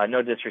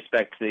 No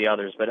disrespect to the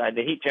others, but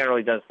the Heat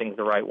generally does things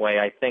the right way.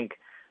 I think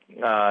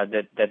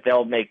that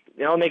they'll make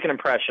an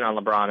impression on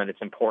LeBron, and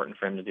it's important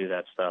for him to do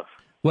that stuff.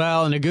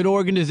 Well, and a good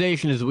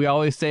organization, as we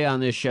always say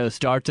on this show,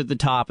 starts at the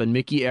top, and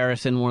Mickey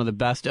Arison, one of the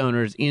best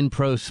owners in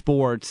pro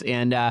sports,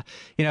 and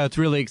it's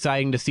really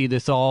exciting to see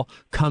this all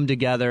come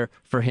together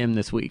for him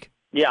this week.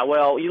 Yeah,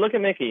 well, you look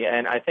at Mickey,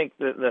 and I think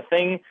the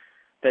thing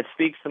that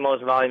speaks the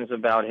most volumes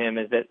about him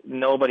is that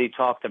nobody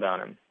talked about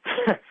him.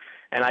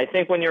 And I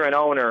think when you're an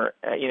owner,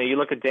 you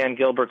look at Dan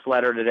Gilbert's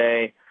letter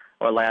today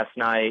or last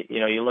night,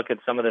 you look at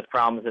some of the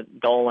problems that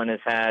Dolan has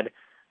had.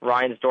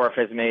 Reinsdorf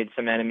has made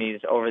some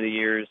enemies over the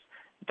years.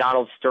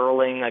 Donald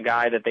Sterling, a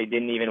guy that they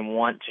didn't even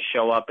want to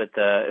show up at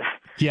the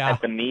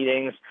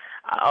meetings.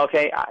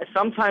 Okay,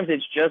 sometimes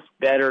it's just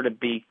better to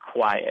be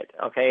quiet.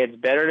 Okay, it's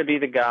better to be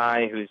the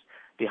guy who's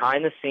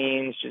behind the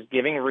scenes, just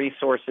giving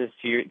resources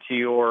to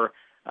your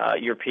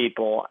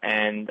people,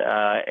 and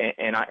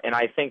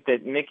I think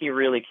that Mickey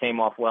really came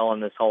off well in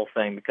this whole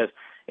thing, because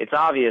it's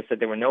obvious that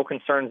there were no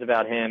concerns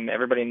about him.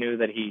 Everybody knew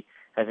that he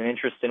has an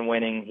interest in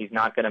winning. He's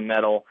not going to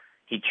meddle.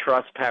 He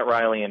trusts Pat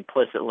Riley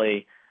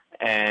implicitly,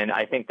 and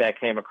I think that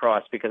came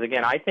across because,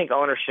 again, I think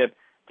ownership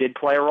did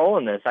play a role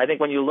in this. I think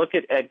when you look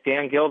at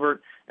Dan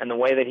Gilbert and the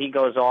way that he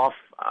goes off,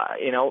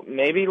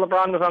 maybe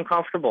LeBron was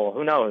uncomfortable.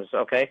 Who knows,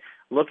 okay?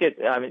 Look at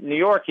New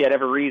York, he had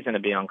every reason to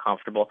be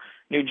uncomfortable.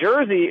 New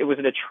Jersey, it was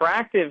an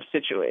attractive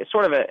situation,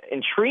 sort of an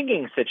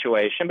intriguing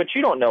situation, but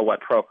you don't know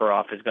what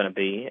Prokhorov is going to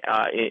be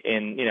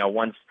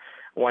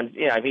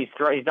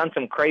he's done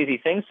some crazy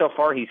things so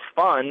far. He's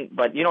fun,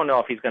 but you don't know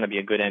if he's going to be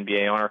a good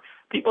NBA owner.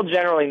 People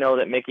generally know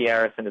that Mickey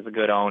Arison is a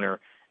good owner,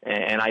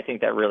 and I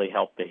think that really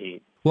helped the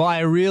Heat. Well,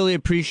 I really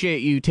appreciate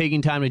you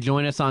taking time to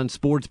join us on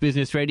Sports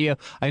Business Radio.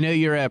 I know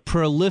you're a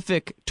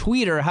prolific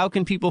tweeter. How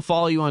can people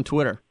follow you on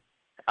Twitter?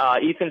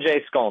 Ethan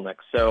J. Skolnick.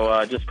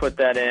 So just put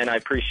that in. I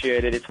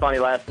appreciate it. It's funny,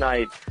 last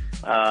night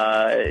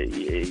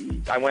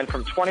I went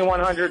from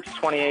 2,100 to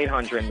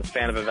 2,800 in the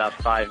span of about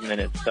 5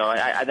 minutes. So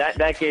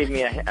that gave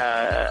me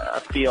a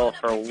feel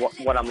for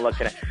what I'm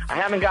looking at. I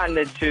haven't gotten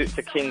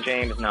to King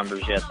James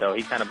numbers yet, though.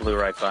 He kind of blew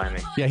right by me.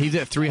 Yeah, he's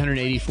at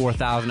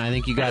 384,000. I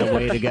think you got a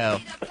way to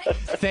go.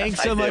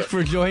 Thanks so much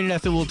for joining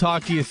us, and we'll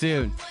talk to you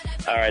soon.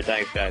 All right,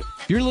 thanks, guys.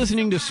 You're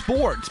listening to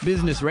Sports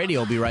Business Radio.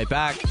 We'll be right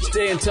back.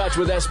 Stay in touch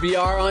with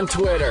SBR on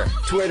Twitter.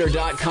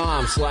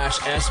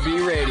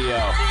 Twitter.com/SB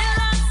Radio.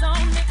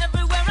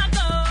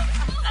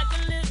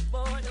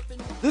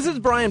 This is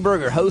Brian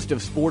Berger, host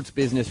of Sports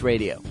Business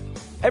Radio.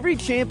 Every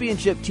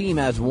championship team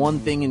has one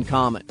thing in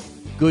common: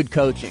 good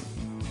coaching.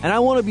 And I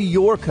want to be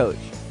your coach,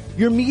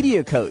 your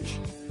media coach.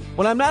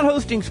 When I'm not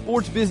hosting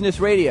Sports Business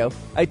Radio,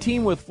 I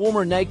team with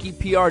former Nike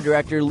PR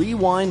director Lee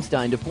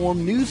Weinstein to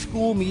form New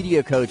School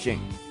Media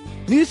Coaching.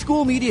 New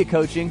School Media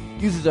Coaching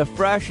uses a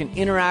fresh and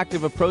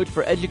interactive approach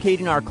for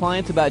educating our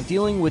clients about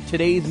dealing with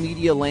today's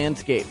media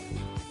landscape.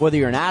 Whether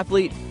you're an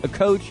athlete, a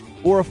coach,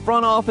 or a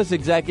front office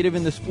executive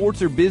in the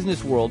sports or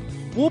business world,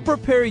 we'll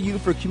prepare you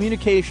for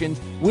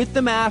communications with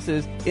the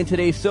masses in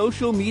today's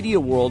social media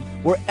world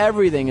where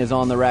everything is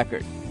on the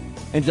record.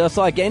 And just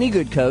like any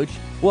good coach,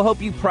 we'll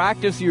help you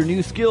practice your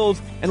new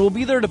skills, and we'll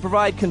be there to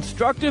provide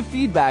constructive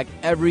feedback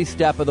every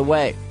step of the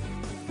way.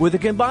 With a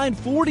combined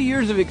 40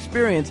 years of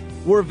experience,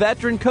 we're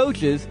veteran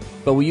coaches,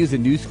 but we use a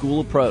new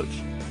school approach.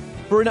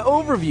 For an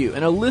overview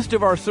and a list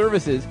of our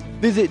services,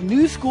 visit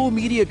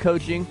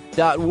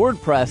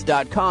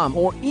newschoolmediacoaching.wordpress.com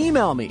or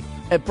email me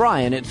at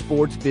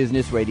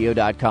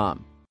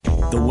brian@sportsbusinessradio.com.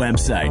 The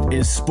website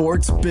is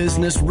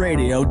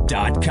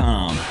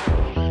sportsbusinessradio.com.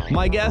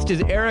 My guest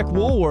is Eric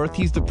Woolworth.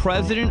 He's the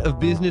president of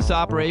business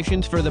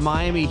operations for the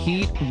Miami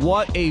Heat.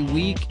 What a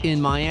week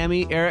in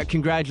Miami. Eric,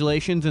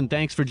 congratulations, and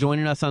thanks for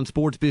joining us on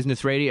Sports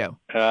Business Radio.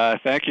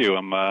 Thank you.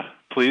 I'm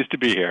pleased to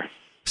be here.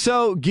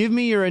 So give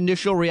me your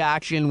initial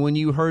reaction when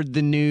you heard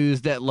the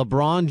news that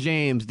LeBron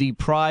James, the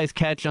prize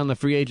catch on the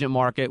free agent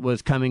market,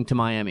 was coming to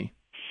Miami.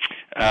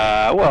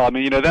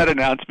 That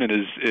announcement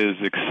is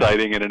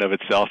exciting in and of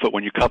itself, but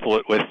when you couple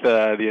it with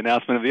the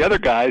announcement of the other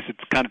guys, it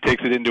kind of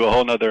takes it into a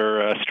whole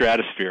other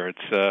stratosphere.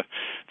 It's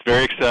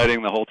very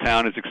exciting. The whole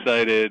town is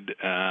excited,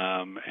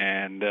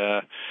 and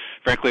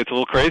frankly, it's a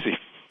little crazy.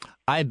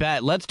 I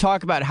bet. Let's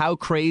talk about how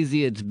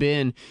crazy it's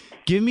been.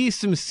 Give me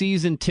some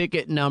season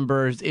ticket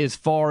numbers as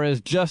far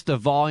as just the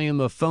volume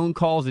of phone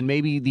calls and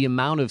maybe the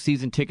amount of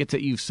season tickets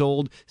that you've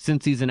sold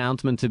since these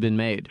announcements have been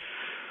made.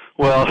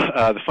 Well,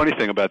 the funny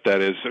thing about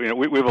that is, we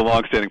have a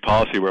long-standing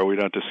policy where we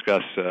don't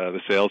discuss the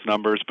sales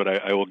numbers, but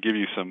I will give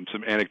you some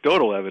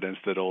anecdotal evidence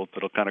that'll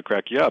kind of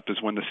crack you up. Is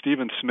when the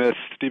Stephen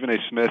A.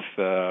 Smith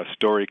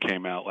story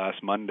came out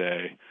last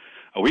Monday,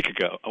 2 weeks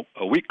ago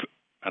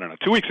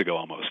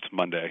almost,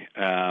 Monday.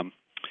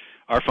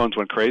 Our phones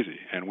went crazy,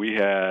 and we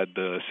had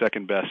the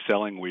second best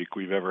selling week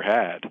we've ever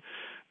had.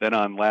 Then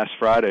on last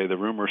Friday, the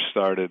rumors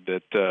started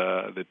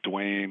that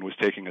Dwayne was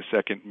taking a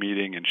second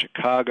meeting in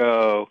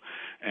Chicago,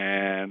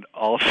 and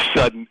all of a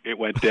sudden it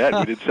went dead.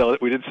 We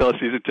didn't sell a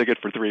season ticket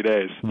for 3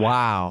 days.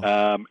 Wow!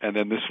 And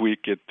then this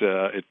week it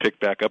picked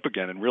back up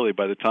again. And really,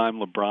 by the time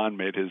LeBron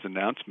made his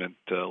announcement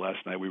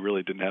last night, we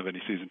really didn't have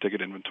any season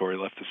ticket inventory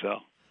left to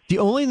sell. The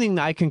only thing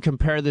that I can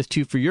compare this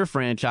to for your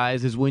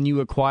franchise is when you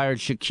acquired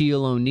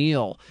Shaquille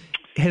O'Neal.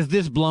 Has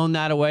this blown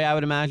that away, I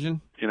would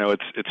imagine?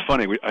 It's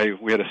funny. We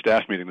had a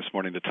staff meeting this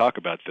morning to talk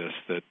about this.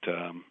 That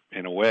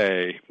in a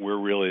way, we're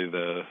really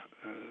the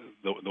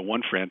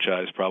one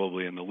franchise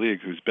probably in the league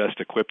who's best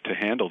equipped to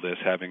handle this,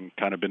 having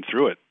kind of been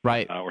through it,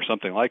 right, or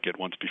something like it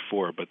once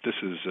before. But this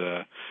is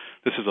a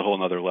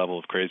whole other level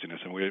of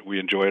craziness, and we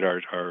enjoyed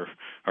our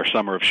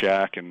summer of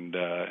Shaq, and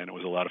it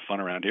was a lot of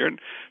fun around here. And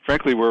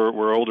frankly,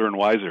 we're older and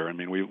wiser. I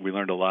mean, we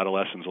learned a lot of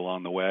lessons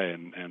along the way,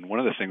 and one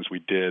of the things we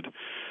did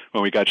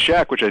when we got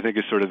Shaq, which I think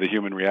is sort of the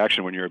human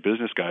reaction when you're a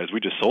business guy, is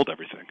we just sold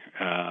everything.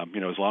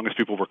 As long as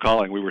people were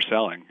calling, we were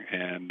selling,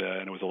 and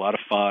it was a lot of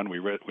fun. We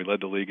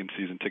led the league in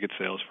season ticket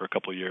sales for a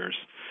couple of years.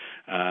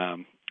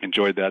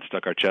 Enjoyed that,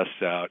 stuck our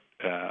chests out,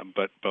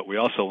 but we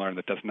also learned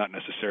that that's not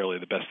necessarily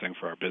the best thing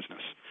for our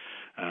business.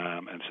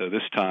 And so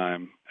this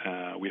time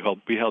we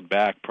held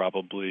back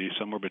probably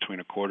somewhere between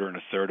a quarter and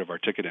a third of our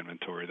ticket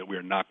inventory that we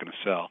are not going to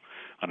sell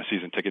on a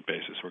season ticket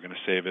basis. We're going to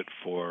save it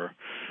for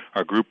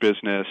our group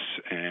business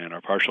and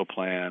our partial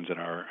plans and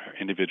our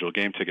individual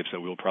game tickets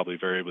that we'll probably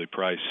variably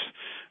price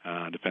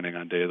depending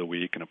on day of the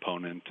week and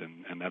opponent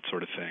and that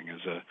sort of thing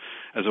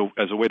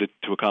as a way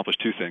to accomplish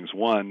two things.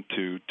 One,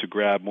 to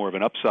grab more of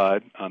an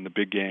upside on the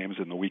big games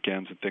and the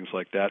weekends and things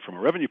like that from a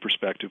revenue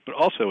perspective, but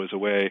also as a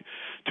way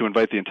to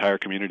invite the entire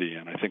community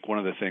in. I think one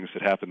of the things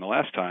that happened the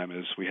last time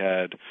is we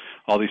had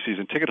all these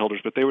season ticket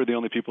holders, but they were the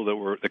only people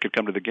that could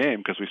come to the game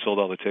because we sold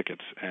all the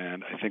tickets.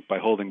 And I think by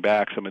holding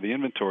back some of the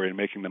inventory and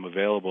making them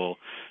available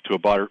to a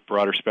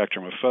broader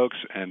spectrum of folks,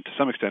 and to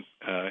some extent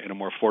in a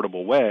more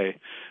affordable way,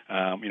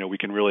 we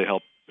can really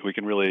help. We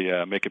can really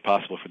make it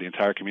possible for the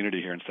entire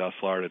community here in South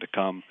Florida to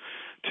come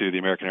to the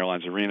American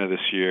Airlines Arena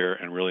this year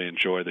and really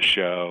enjoy the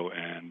show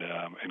and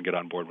get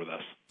on board with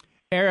us.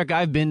 Eric,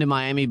 I've been to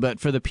Miami, but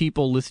for the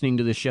people listening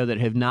to the show that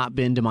have not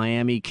been to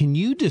Miami, can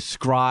you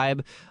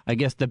describe, I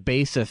guess, the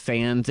base of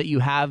fans that you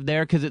have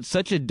there? Because it's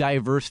such a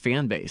diverse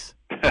fan base.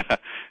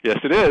 Yes,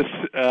 it is.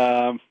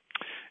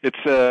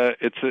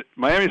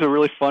 Miami's a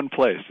really fun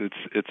place.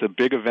 It's a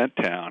big event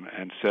town,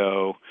 and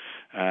so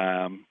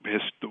I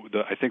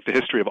think the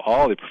history of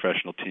all the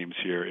professional teams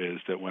here is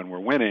that when we're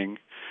winning,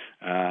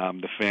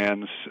 the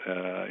fans,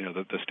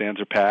 the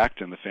stands are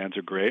packed and the fans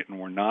are great, and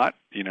we're not.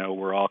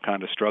 We're all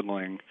kind of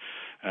struggling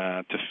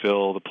to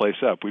fill the place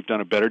up. We've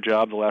done a better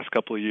job the last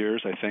couple of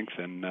years, I think,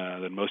 than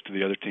most of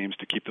the other teams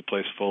to keep the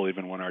place full,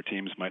 even when our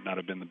teams might not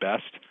have been the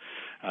best.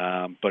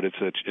 But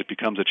it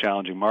becomes a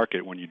challenging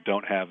market when you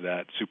don't have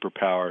that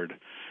super-powered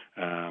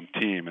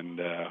team, and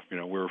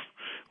we're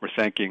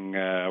thanking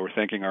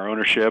our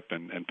ownership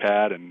and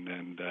Pat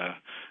and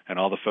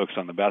all the folks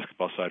on the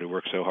basketball side who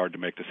work so hard to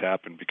make this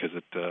happen, because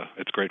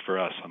it's great for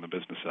us on the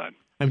business side.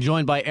 I'm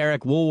joined by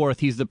Eric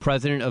Woolworth. He's the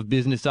president of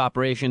business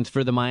operations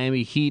for the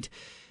Miami Heat.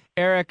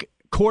 Eric,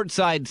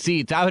 courtside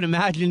seats. I would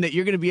imagine that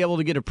you're going to be able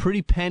to get a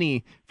pretty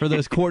penny for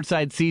those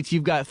courtside seats.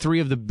 You've got three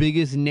of the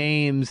biggest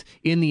names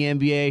in the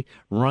NBA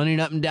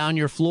running up and down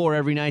your floor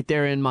every night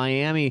there in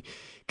Miami.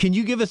 Can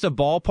you give us a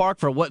ballpark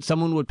for what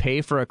someone would pay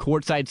for a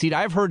courtside seat?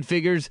 I've heard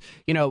figures,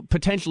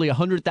 potentially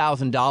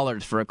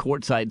 $100,000 for a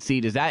courtside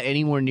seat. Is that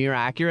anywhere near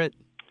accurate?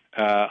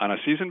 On a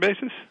season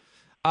basis?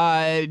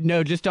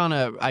 No, just on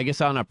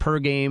a per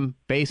game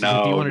basis.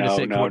 If you wanted to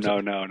sit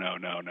courtside. No.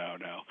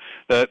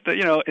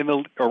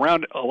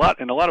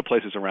 In a lot of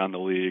places around the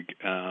league,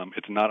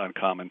 it's not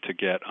uncommon to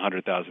get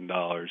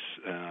 $100,000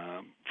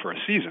 for a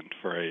season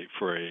for a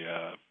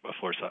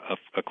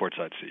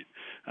courtside seat,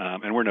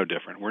 and we're no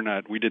different.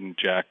 We didn't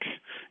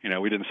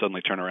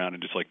suddenly turn around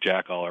and just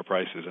jack all our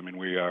prices. I mean,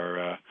 we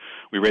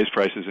raised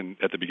prices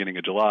at the beginning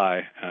of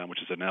July,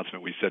 which is an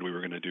announcement we said we were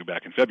going to do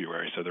back in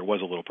February. So there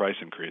was a little price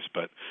increase,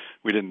 but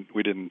we didn't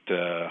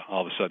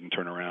all of a sudden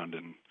turn around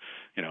and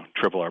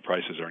triple our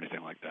prices or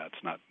anything like that.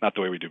 It's not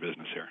the way we do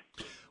business here.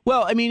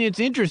 Well, I mean,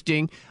 it's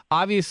interesting.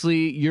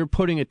 Obviously, you're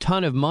putting a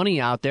ton of money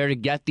out there to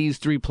get these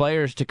three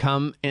players to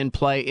come and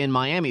play in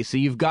Miami, so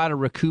you've got to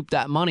recoup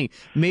that money.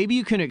 Maybe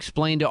you can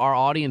explain to our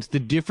audience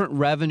the different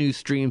revenue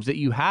streams that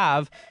you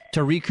have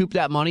to recoup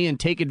that money and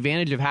take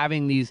advantage of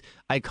having these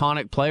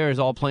iconic players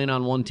all playing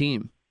on one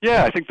team.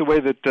 Yeah, I think the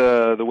way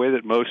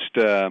that most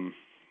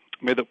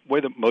the way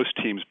that most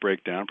teams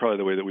break down, probably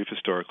the way that we've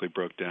historically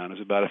broke down,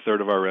 is about a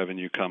third of our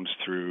revenue comes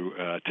through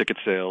ticket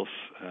sales,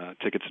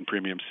 tickets and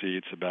premium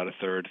seats, about a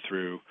third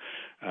through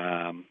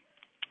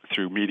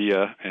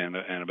media, and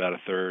about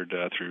a third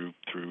through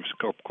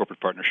corporate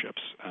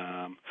partnerships.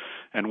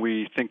 And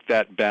we think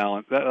that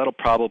balance that'll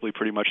probably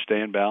pretty much stay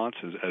in balance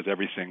as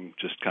everything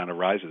just kind of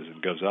rises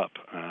and goes up.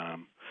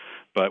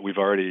 But we've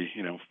already,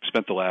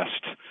 spent the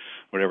last,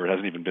 whatever, it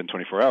hasn't even been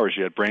 24 hours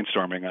yet,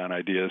 brainstorming on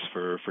ideas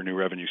for new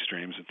revenue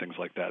streams and things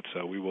like that.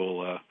 So we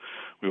will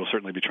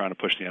certainly be trying to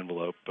push the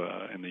envelope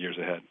in the years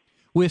ahead.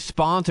 With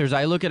sponsors,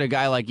 I look at a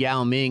guy like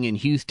Yao Ming in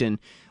Houston.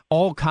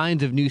 All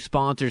kinds of new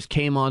sponsors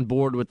came on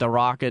board with the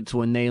Rockets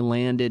when they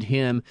landed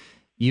him.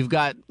 You've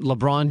got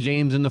LeBron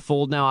James in the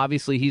fold now.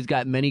 Obviously, he's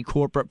got many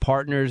corporate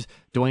partners.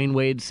 Dwayne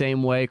Wade,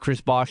 same way.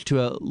 Chris Bosh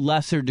to a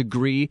lesser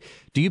degree.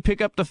 Do you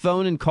pick up the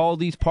phone and call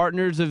these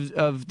partners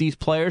of these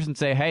players and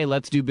say, "Hey,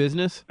 let's do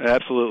business"?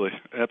 Absolutely.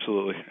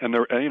 And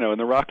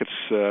the Rockets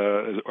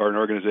are an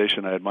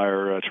organization I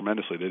admire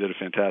tremendously. They did a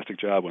fantastic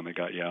job when they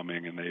got Yao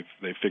Ming, and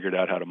they've figured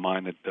out how to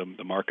mine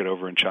the market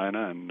over in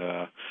China. And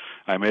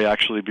I may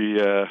actually be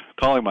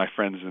calling my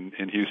friends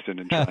in Houston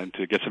and trying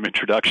to get some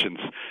introductions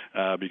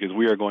because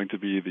we are going to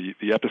be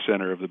the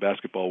epicenter of the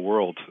basketball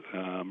world.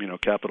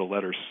 Capital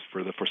letters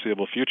for the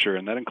foreseeable future,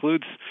 and that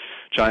includes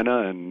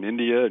China and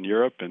India and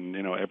Europe, and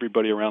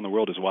everybody around the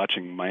world is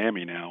watching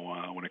Miami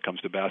now when it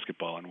comes to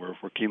basketball, and we're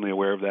keenly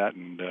aware of that,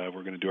 and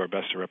we're going to do our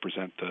best to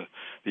represent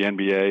the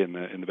NBA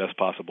in the best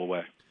possible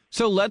way.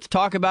 So let's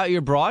talk about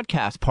your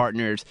broadcast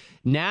partners.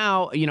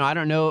 Now, I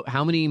don't know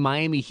how many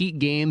Miami Heat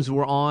games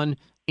were on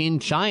in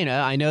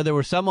China. I know there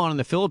were some on in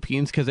the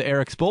Philippines because of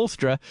Eric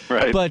Spoelstra.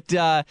 Right. But,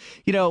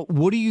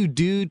 what do you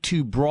do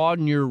to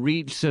broaden your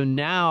reach? So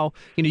now,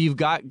 you've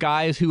got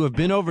guys who have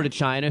been over to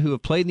China, who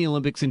have played in the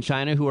Olympics in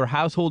China, who are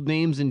household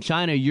names in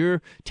China.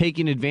 You're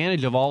taking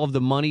advantage of all of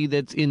the money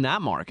that's in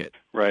that market.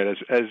 Right,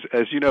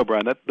 as you know,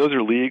 Brian, those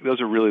are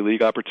really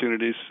league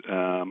opportunities.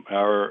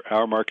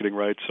 Our marketing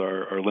rights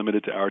are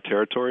limited to our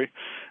territory,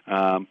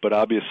 but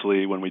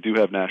obviously, when we do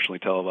have nationally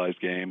televised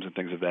games and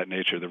things of that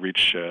nature, the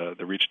reach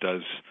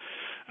does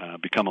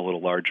become a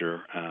little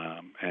larger,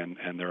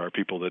 and there are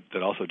people that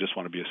also just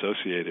want to be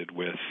associated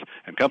with,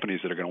 and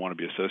companies that are going to want to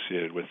be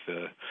associated with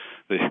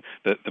the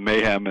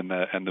mayhem and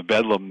the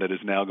bedlam that is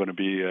now going to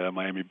be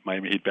Miami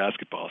Heat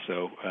basketball.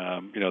 So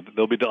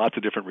there'll be lots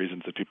of different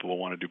reasons that people will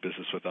want to do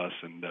business with us,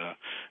 and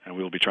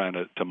we will be trying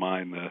to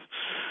mine the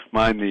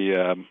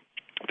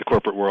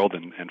corporate world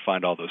and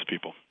find all those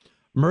people.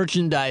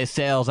 Merchandise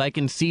sales. I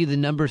can see the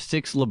number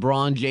 6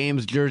 LeBron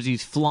James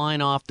jerseys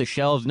flying off the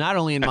shelves, not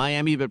only in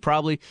Miami, but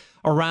probably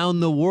around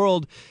the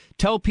world.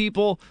 Tell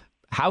people,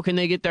 how can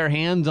they get their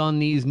hands on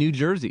these new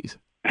jerseys?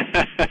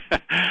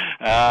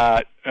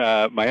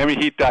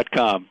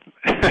 MiamiHeat.com.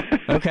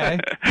 Okay.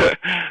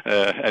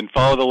 And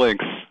follow the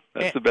links.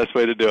 That's the best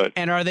way to do it.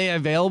 And are they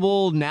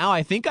available now?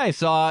 I think I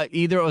saw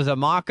either it was a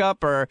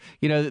mock-up or,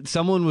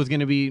 someone was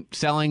going to be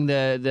selling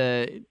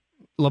the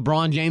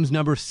LeBron James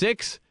number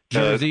 6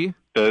 jersey.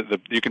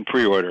 You can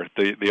pre-order.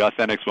 The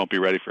Authentics won't be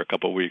ready for a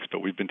couple of weeks, but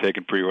we've been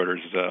taking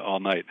pre-orders all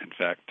night. In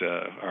fact,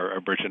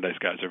 our merchandise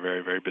guys are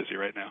very, very busy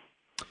right now.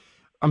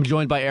 I'm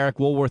joined by Eric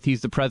Woolworth.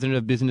 He's the president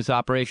of business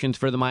operations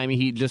for the Miami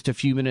Heat. Just a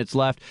few minutes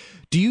left.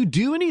 Do you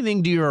do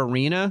anything to your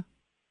arena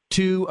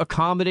to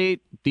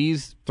accommodate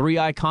these 3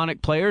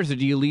 iconic players, or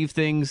do you leave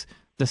things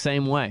the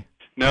same way?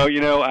 No,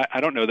 I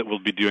don't know that we'll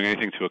be doing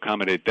anything to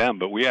accommodate them,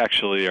 but we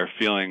actually are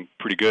feeling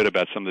pretty good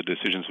about some of the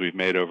decisions we've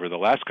made over the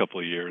last couple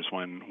of years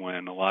when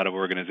a lot of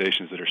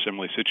organizations that are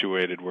similarly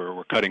situated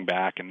were cutting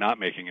back and not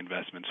making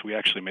investments. We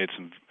actually made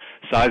some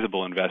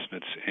sizable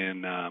investments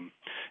in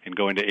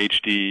going to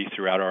HD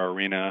throughout our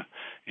arena,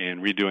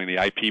 in redoing the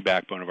IP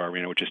backbone of our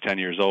arena, which is 10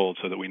 years old,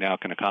 so that we now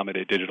can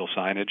accommodate digital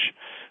signage.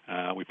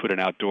 We put an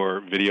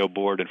outdoor video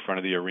board in front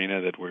of the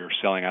arena that we're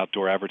selling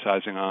outdoor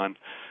advertising on.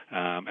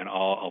 And a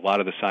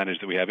lot of the signage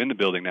that we have in the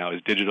building now is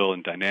digital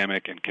and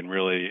dynamic and can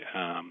really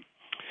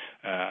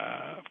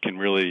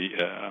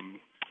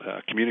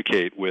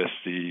communicate with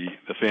the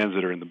fans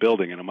that are in the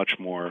building in a much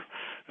more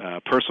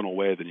personal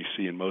way than you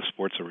see in most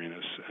sports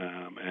arenas.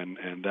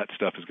 And that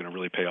stuff is going to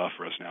really pay off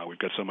for us now. We've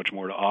got so much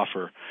more to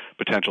offer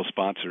potential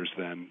sponsors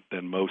than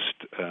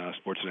most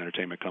sports and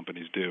entertainment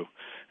companies do.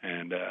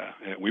 And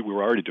we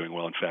were already doing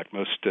well. In fact,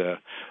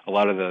 a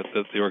lot of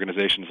the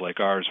organizations like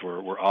ours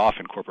were off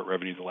in corporate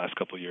revenue the last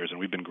couple of years, and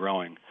we've been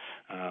growing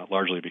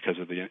largely because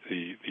of the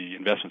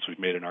investments we've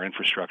made in our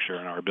infrastructure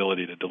and our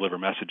ability to deliver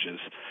messages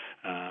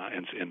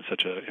in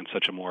such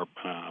a more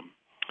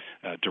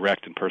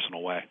direct and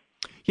personal way.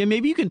 Yeah,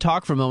 maybe you can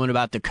talk for a moment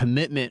about the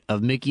commitment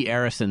of Mickey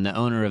Arison, the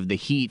owner of the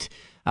Heat.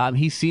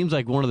 He seems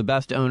like one of the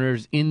best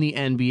owners in the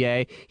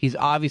NBA. He's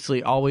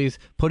obviously always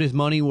put his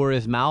money where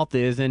his mouth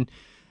is, and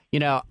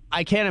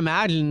I can't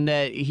imagine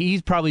that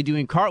he's probably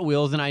doing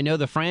cartwheels, and I know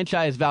the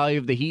franchise value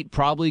of the Heat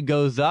probably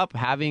goes up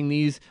having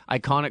these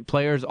iconic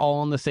players all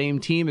on the same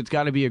team. It's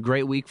got to be a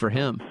great week for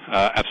him.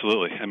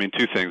 Absolutely. I mean,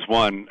 two things.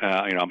 One,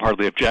 I'm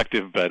hardly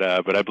objective, but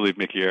I believe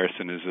Mickey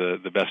Arison is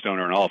the best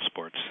owner in all of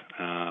sports.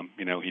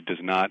 He does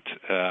not.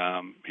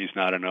 He's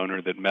not an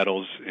owner that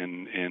meddles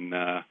in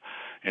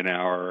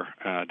our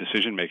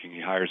decision making.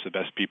 He hires the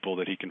best people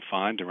that he can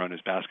find to run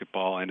his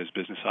basketball and his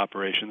business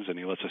operations, and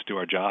he lets us do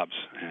our jobs.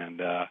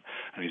 And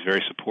he's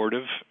very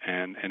supportive,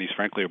 and he's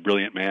frankly a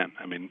brilliant man.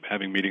 I mean,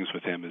 having meetings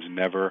with him is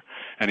never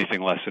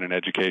anything less than an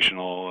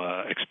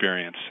educational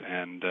experience.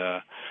 And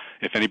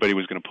if anybody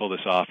was going to pull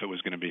this off, it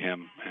was going to be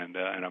him. And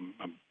I'm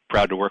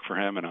proud to work for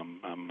him, and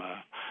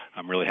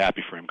I'm really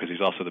happy for him because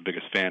he's also the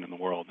biggest fan in the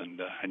world.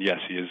 And yes,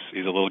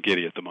 he's a little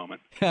giddy at the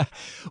moment.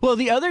 Well,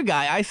 the other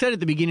guy, I said at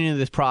the beginning of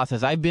this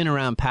process, I've been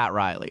around Pat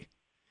Riley,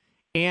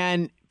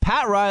 and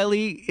Pat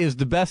Riley is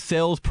the best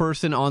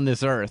salesperson on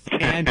this earth.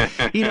 And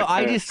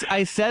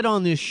I said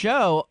on this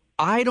show,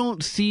 I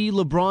don't see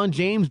LeBron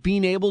James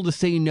being able to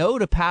say no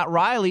to Pat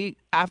Riley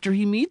after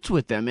he meets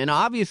with them. And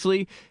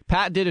obviously,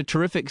 Pat did a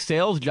terrific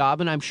sales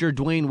job, and I'm sure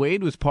Dwayne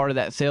Wade was part of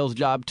that sales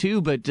job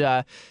too. But,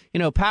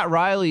 Pat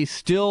Riley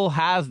still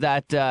has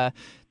that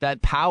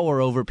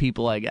power over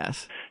people, I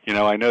guess.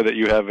 I know that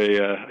you have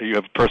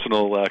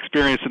personal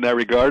experience in that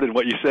regard, and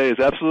what you say is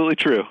absolutely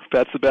true.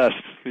 Pat's the best.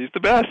 He's the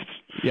best.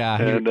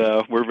 Yeah. And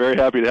we're very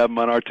happy to have him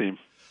on our team.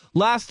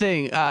 Last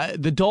thing,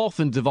 the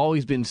Dolphins have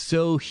always been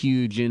so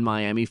huge in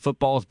Miami.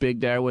 Football's big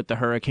there with the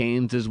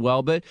Hurricanes as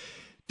well. But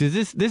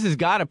this has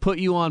got to put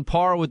you on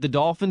par with the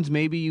Dolphins?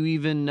 Maybe you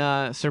even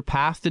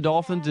surpass the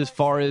Dolphins as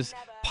far as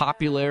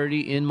popularity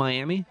in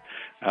Miami?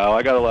 Oh,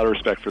 I got a lot of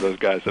respect for those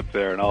guys up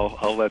there, and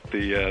I'll let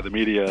the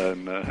media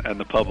and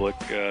the public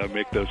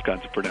make those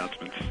kinds of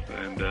pronouncements.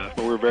 But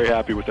we're very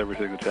happy with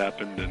everything that's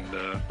happened,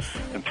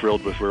 and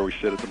thrilled with where we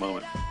sit at the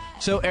moment.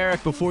 So,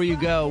 Eric, before you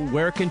go,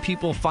 where can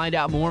people find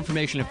out more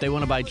information if they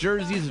want to buy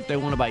jerseys, if they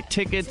want to buy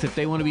tickets, if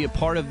they want to be a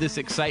part of this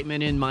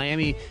excitement in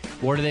Miami?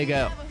 Where do they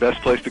go? Best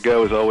place to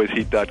go is always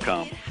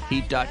Heat.com.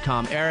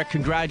 Heat.com. Eric,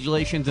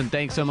 congratulations, and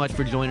thanks so much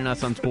for joining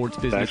us on Sports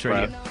Business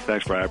Radio.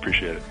 Thanks, Brian. I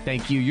appreciate it.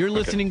 Thank you. You're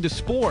listening to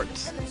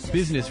Sports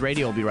Business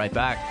Radio. We'll be right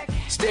back.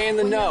 Stay in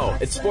the know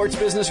at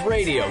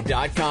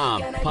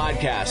sportsbusinessradio.com.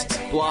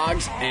 Podcasts,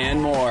 blogs, and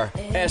more.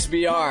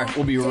 SBR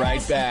will be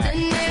right back.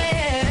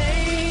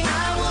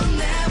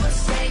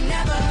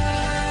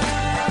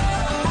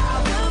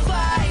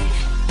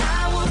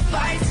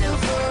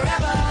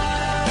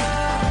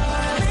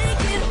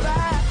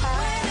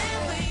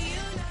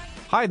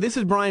 Hi, this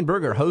is Brian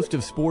Berger, host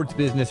of Sports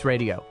Business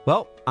Radio.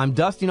 Well, I'm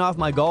dusting off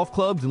my golf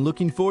clubs and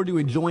looking forward to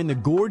enjoying the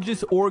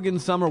gorgeous Oregon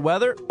summer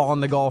weather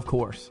on the golf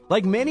course.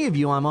 Like many of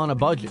you, I'm on a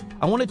budget.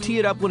 I want to tee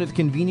it up when it's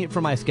convenient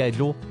for my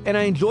schedule, and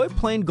I enjoy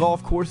playing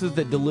golf courses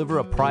that deliver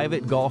a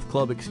private golf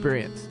club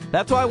experience.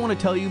 That's why I want to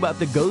tell you about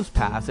the Ghost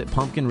Pass at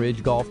Pumpkin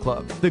Ridge Golf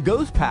Club. The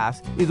Ghost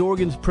Pass is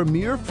Oregon's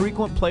premier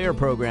frequent player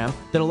program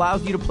that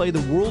allows you to play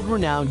the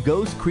world-renowned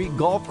Ghost Creek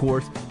Golf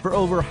Course for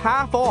over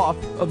half off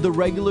of the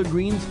regular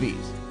greens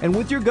fees. And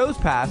with your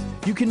Ghost Pass,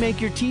 you can make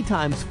your tee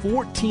times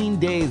 14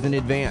 days in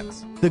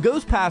advance. The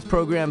Ghost Pass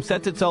program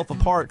sets itself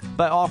apart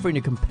by offering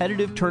a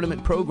competitive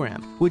tournament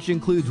program, which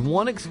includes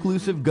one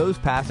exclusive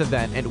Ghost Pass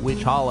event at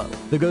Witch Hollow.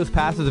 The Ghost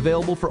Pass is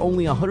available for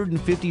only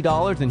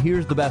 $150, and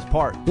here's the best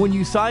part. When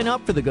you sign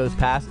up for the Ghost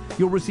Pass,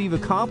 you'll receive a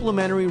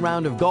complimentary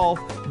round of golf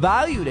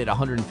valued at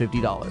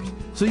 $150.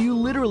 So you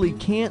literally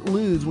can't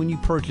lose when you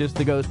purchase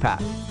the Ghost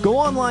Pass. Go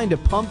online to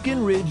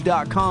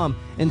pumpkinridge.com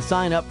and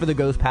sign up for the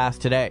Ghost Pass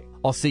today.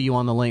 I'll see you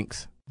on the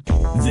links.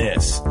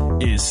 This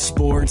is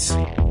Sports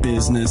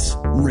Business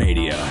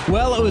Radio.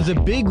 Well, it was a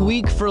big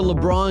week for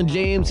LeBron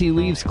James. He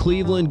leaves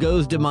Cleveland,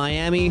 goes to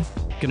Miami,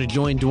 going to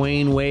join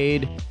Dwayne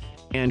Wade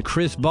and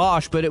Chris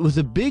Bosh. But it was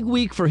a big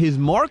week for his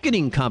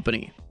marketing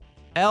company,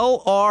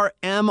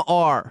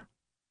 LRMR.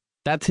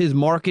 That's his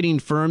marketing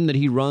firm that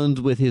he runs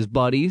with his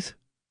buddies.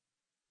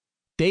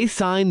 They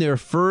signed their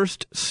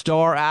first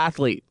star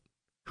athlete.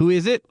 Who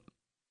is it?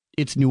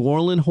 It's New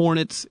Orleans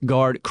Hornets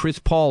guard Chris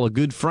Paul, a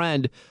good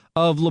friend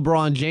of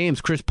LeBron James.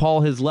 Chris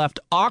Paul has left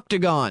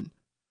Octagon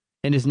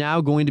and is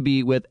now going to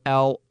be with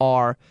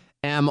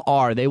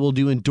LRMR. They will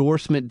do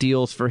endorsement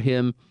deals for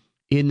him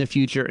in the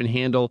future and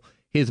handle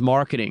his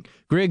marketing.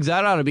 Griggs,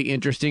 that ought to be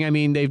interesting. I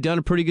mean, they've done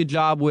a pretty good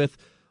job with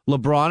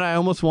LeBron. I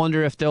almost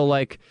wonder if they'll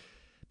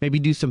maybe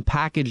do some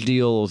package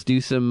deals, do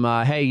some,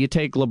 hey, you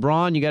take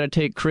LeBron, you got to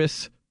take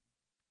Chris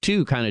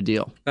too kind of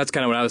deal. That's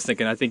kind of what I was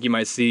thinking. I think you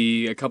might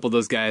see a couple of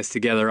those guys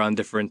together on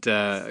different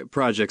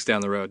projects down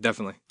the road,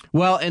 definitely.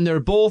 Well, and they're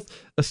both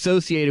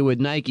associated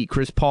with Nike.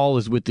 Chris Paul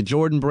is with the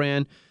Jordan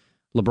brand.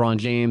 LeBron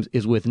James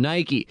is with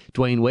Nike.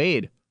 Dwayne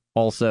Wade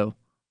also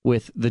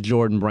with the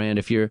Jordan brand,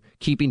 if you're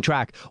keeping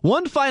track.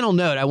 One final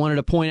note I wanted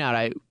to point out.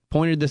 I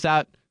pointed this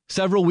out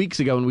several weeks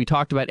ago when we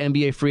talked about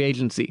NBA free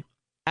agency.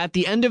 At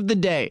the end of the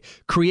day,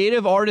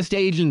 Creative Artist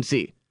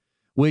Agency,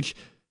 which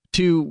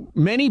to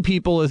many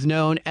people is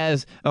known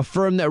as a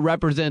firm that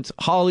represents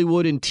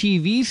Hollywood and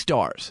TV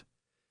stars.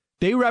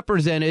 They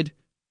represented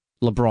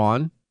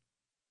LeBron,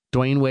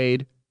 Dwayne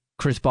Wade,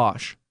 Chris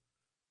Bosh.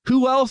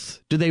 Who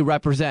else do they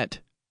represent?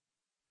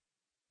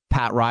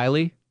 Pat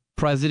Riley,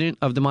 president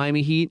of the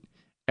Miami Heat.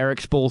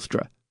 Eric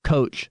Spoelstra,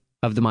 coach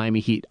of the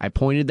Miami Heat. I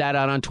pointed that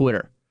out on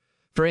Twitter.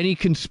 For any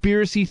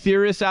conspiracy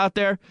theorists out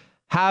there,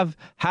 have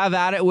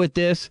at it with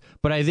this,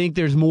 but I think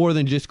there's more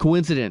than just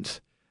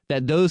coincidence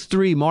that those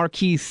three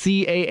marquee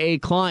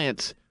CAA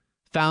clients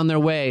found their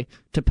way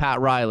to Pat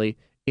Riley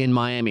in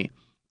Miami.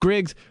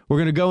 Griggs, we're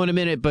going to go in a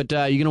minute, but you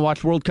going to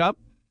watch World Cup?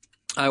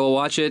 I will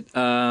watch it.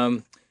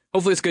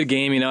 Hopefully it's a good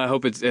game. I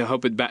hope it's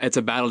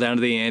a battle down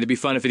to the end. It'd be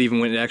fun if it even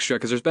went extra,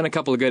 because there's been a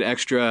couple of good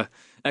extra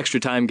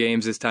time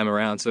games this time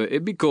around. So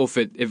it'd be cool if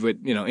it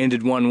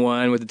ended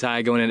 1-1 with the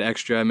tie going into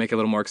extra, make it a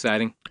little more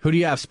exciting. Who do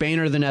you have, Spain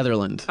or the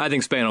Netherlands? I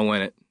think Spain will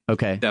win it.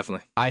 Okay,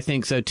 definitely. I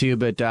think so too,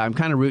 but I'm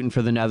kind of rooting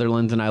for the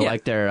Netherlands, and I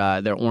like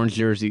their orange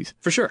jerseys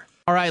for sure.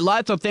 All right,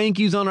 lots of thank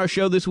yous on our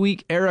show this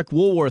week. Eric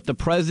Woolworth, the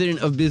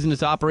president of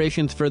business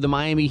operations for the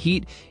Miami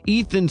Heat.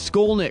 Ethan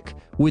Skolnick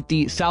with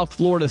the South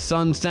Florida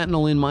Sun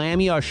Sentinel in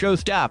Miami. Our show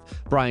staff,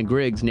 Brian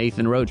Griggs,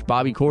 Nathan Roach,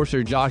 Bobby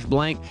Corser, Josh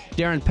Blank,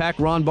 Darren Peck,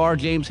 Ron Barr,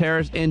 James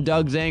Harris, and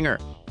Doug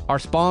Zanger. Our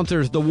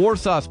sponsors, the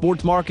Warsaw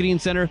Sports Marketing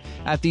Center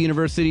at the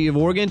University of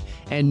Oregon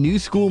and New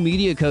School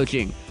Media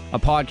Coaching. A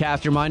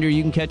podcast reminder,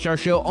 you can catch our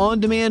show on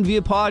demand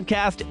via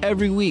podcast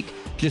every week.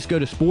 Just go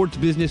to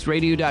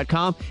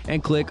sportsbusinessradio.com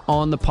and click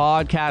on the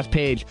podcast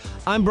page.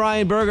 I'm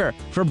Brian Berger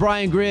for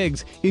Brian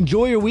Griggs.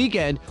 Enjoy your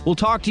weekend. We'll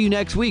talk to you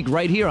next week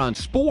right here on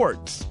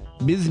Sports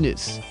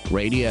Business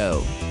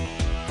Radio.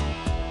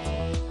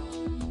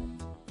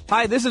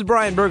 Hi, this is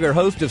Brian Berger,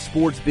 host of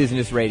Sports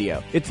Business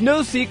Radio. It's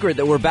no secret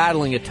that we're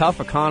battling a tough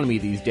economy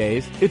these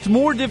days. It's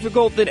more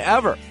difficult than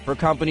ever for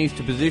companies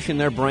to position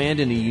their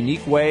brand in a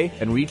unique way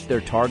and reach their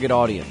target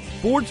audience.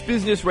 Sports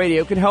Business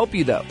Radio can help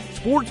you, though.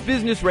 Sports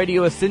Business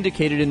Radio is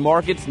syndicated in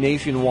markets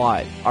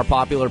nationwide. Our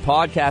popular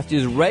podcast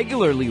is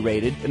regularly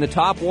rated in the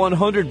top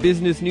 100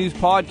 business news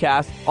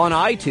podcasts on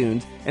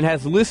iTunes and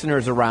has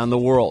listeners around the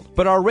world.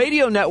 But our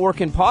radio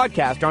network and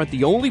podcast aren't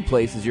the only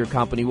places your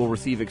company will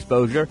receive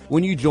exposure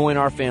when you join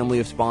our family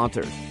of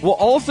sponsors. We'll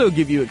also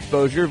give you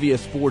exposure via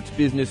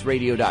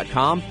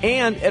sportsbusinessradio.com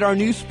and at our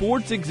new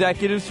Sports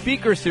Executive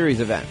Speaker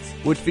Series events,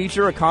 which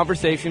feature a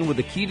conversation with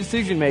a key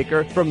decision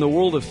maker from the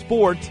world of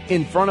sports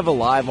in front of a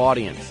live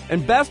audience.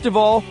 And best of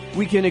all,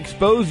 we can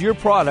expose your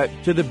product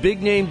to the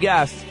big name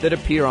guests that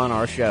appear on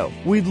our show.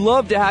 We'd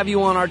love to have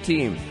you on our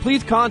team.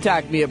 Please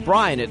contact me at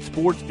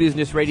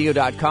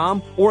brian@sportsbusinessradio.com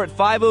or at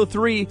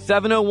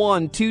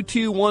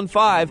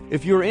 503-701-2215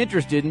 if you're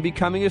interested in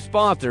becoming a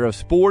sponsor of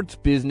Sports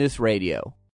Business Radio.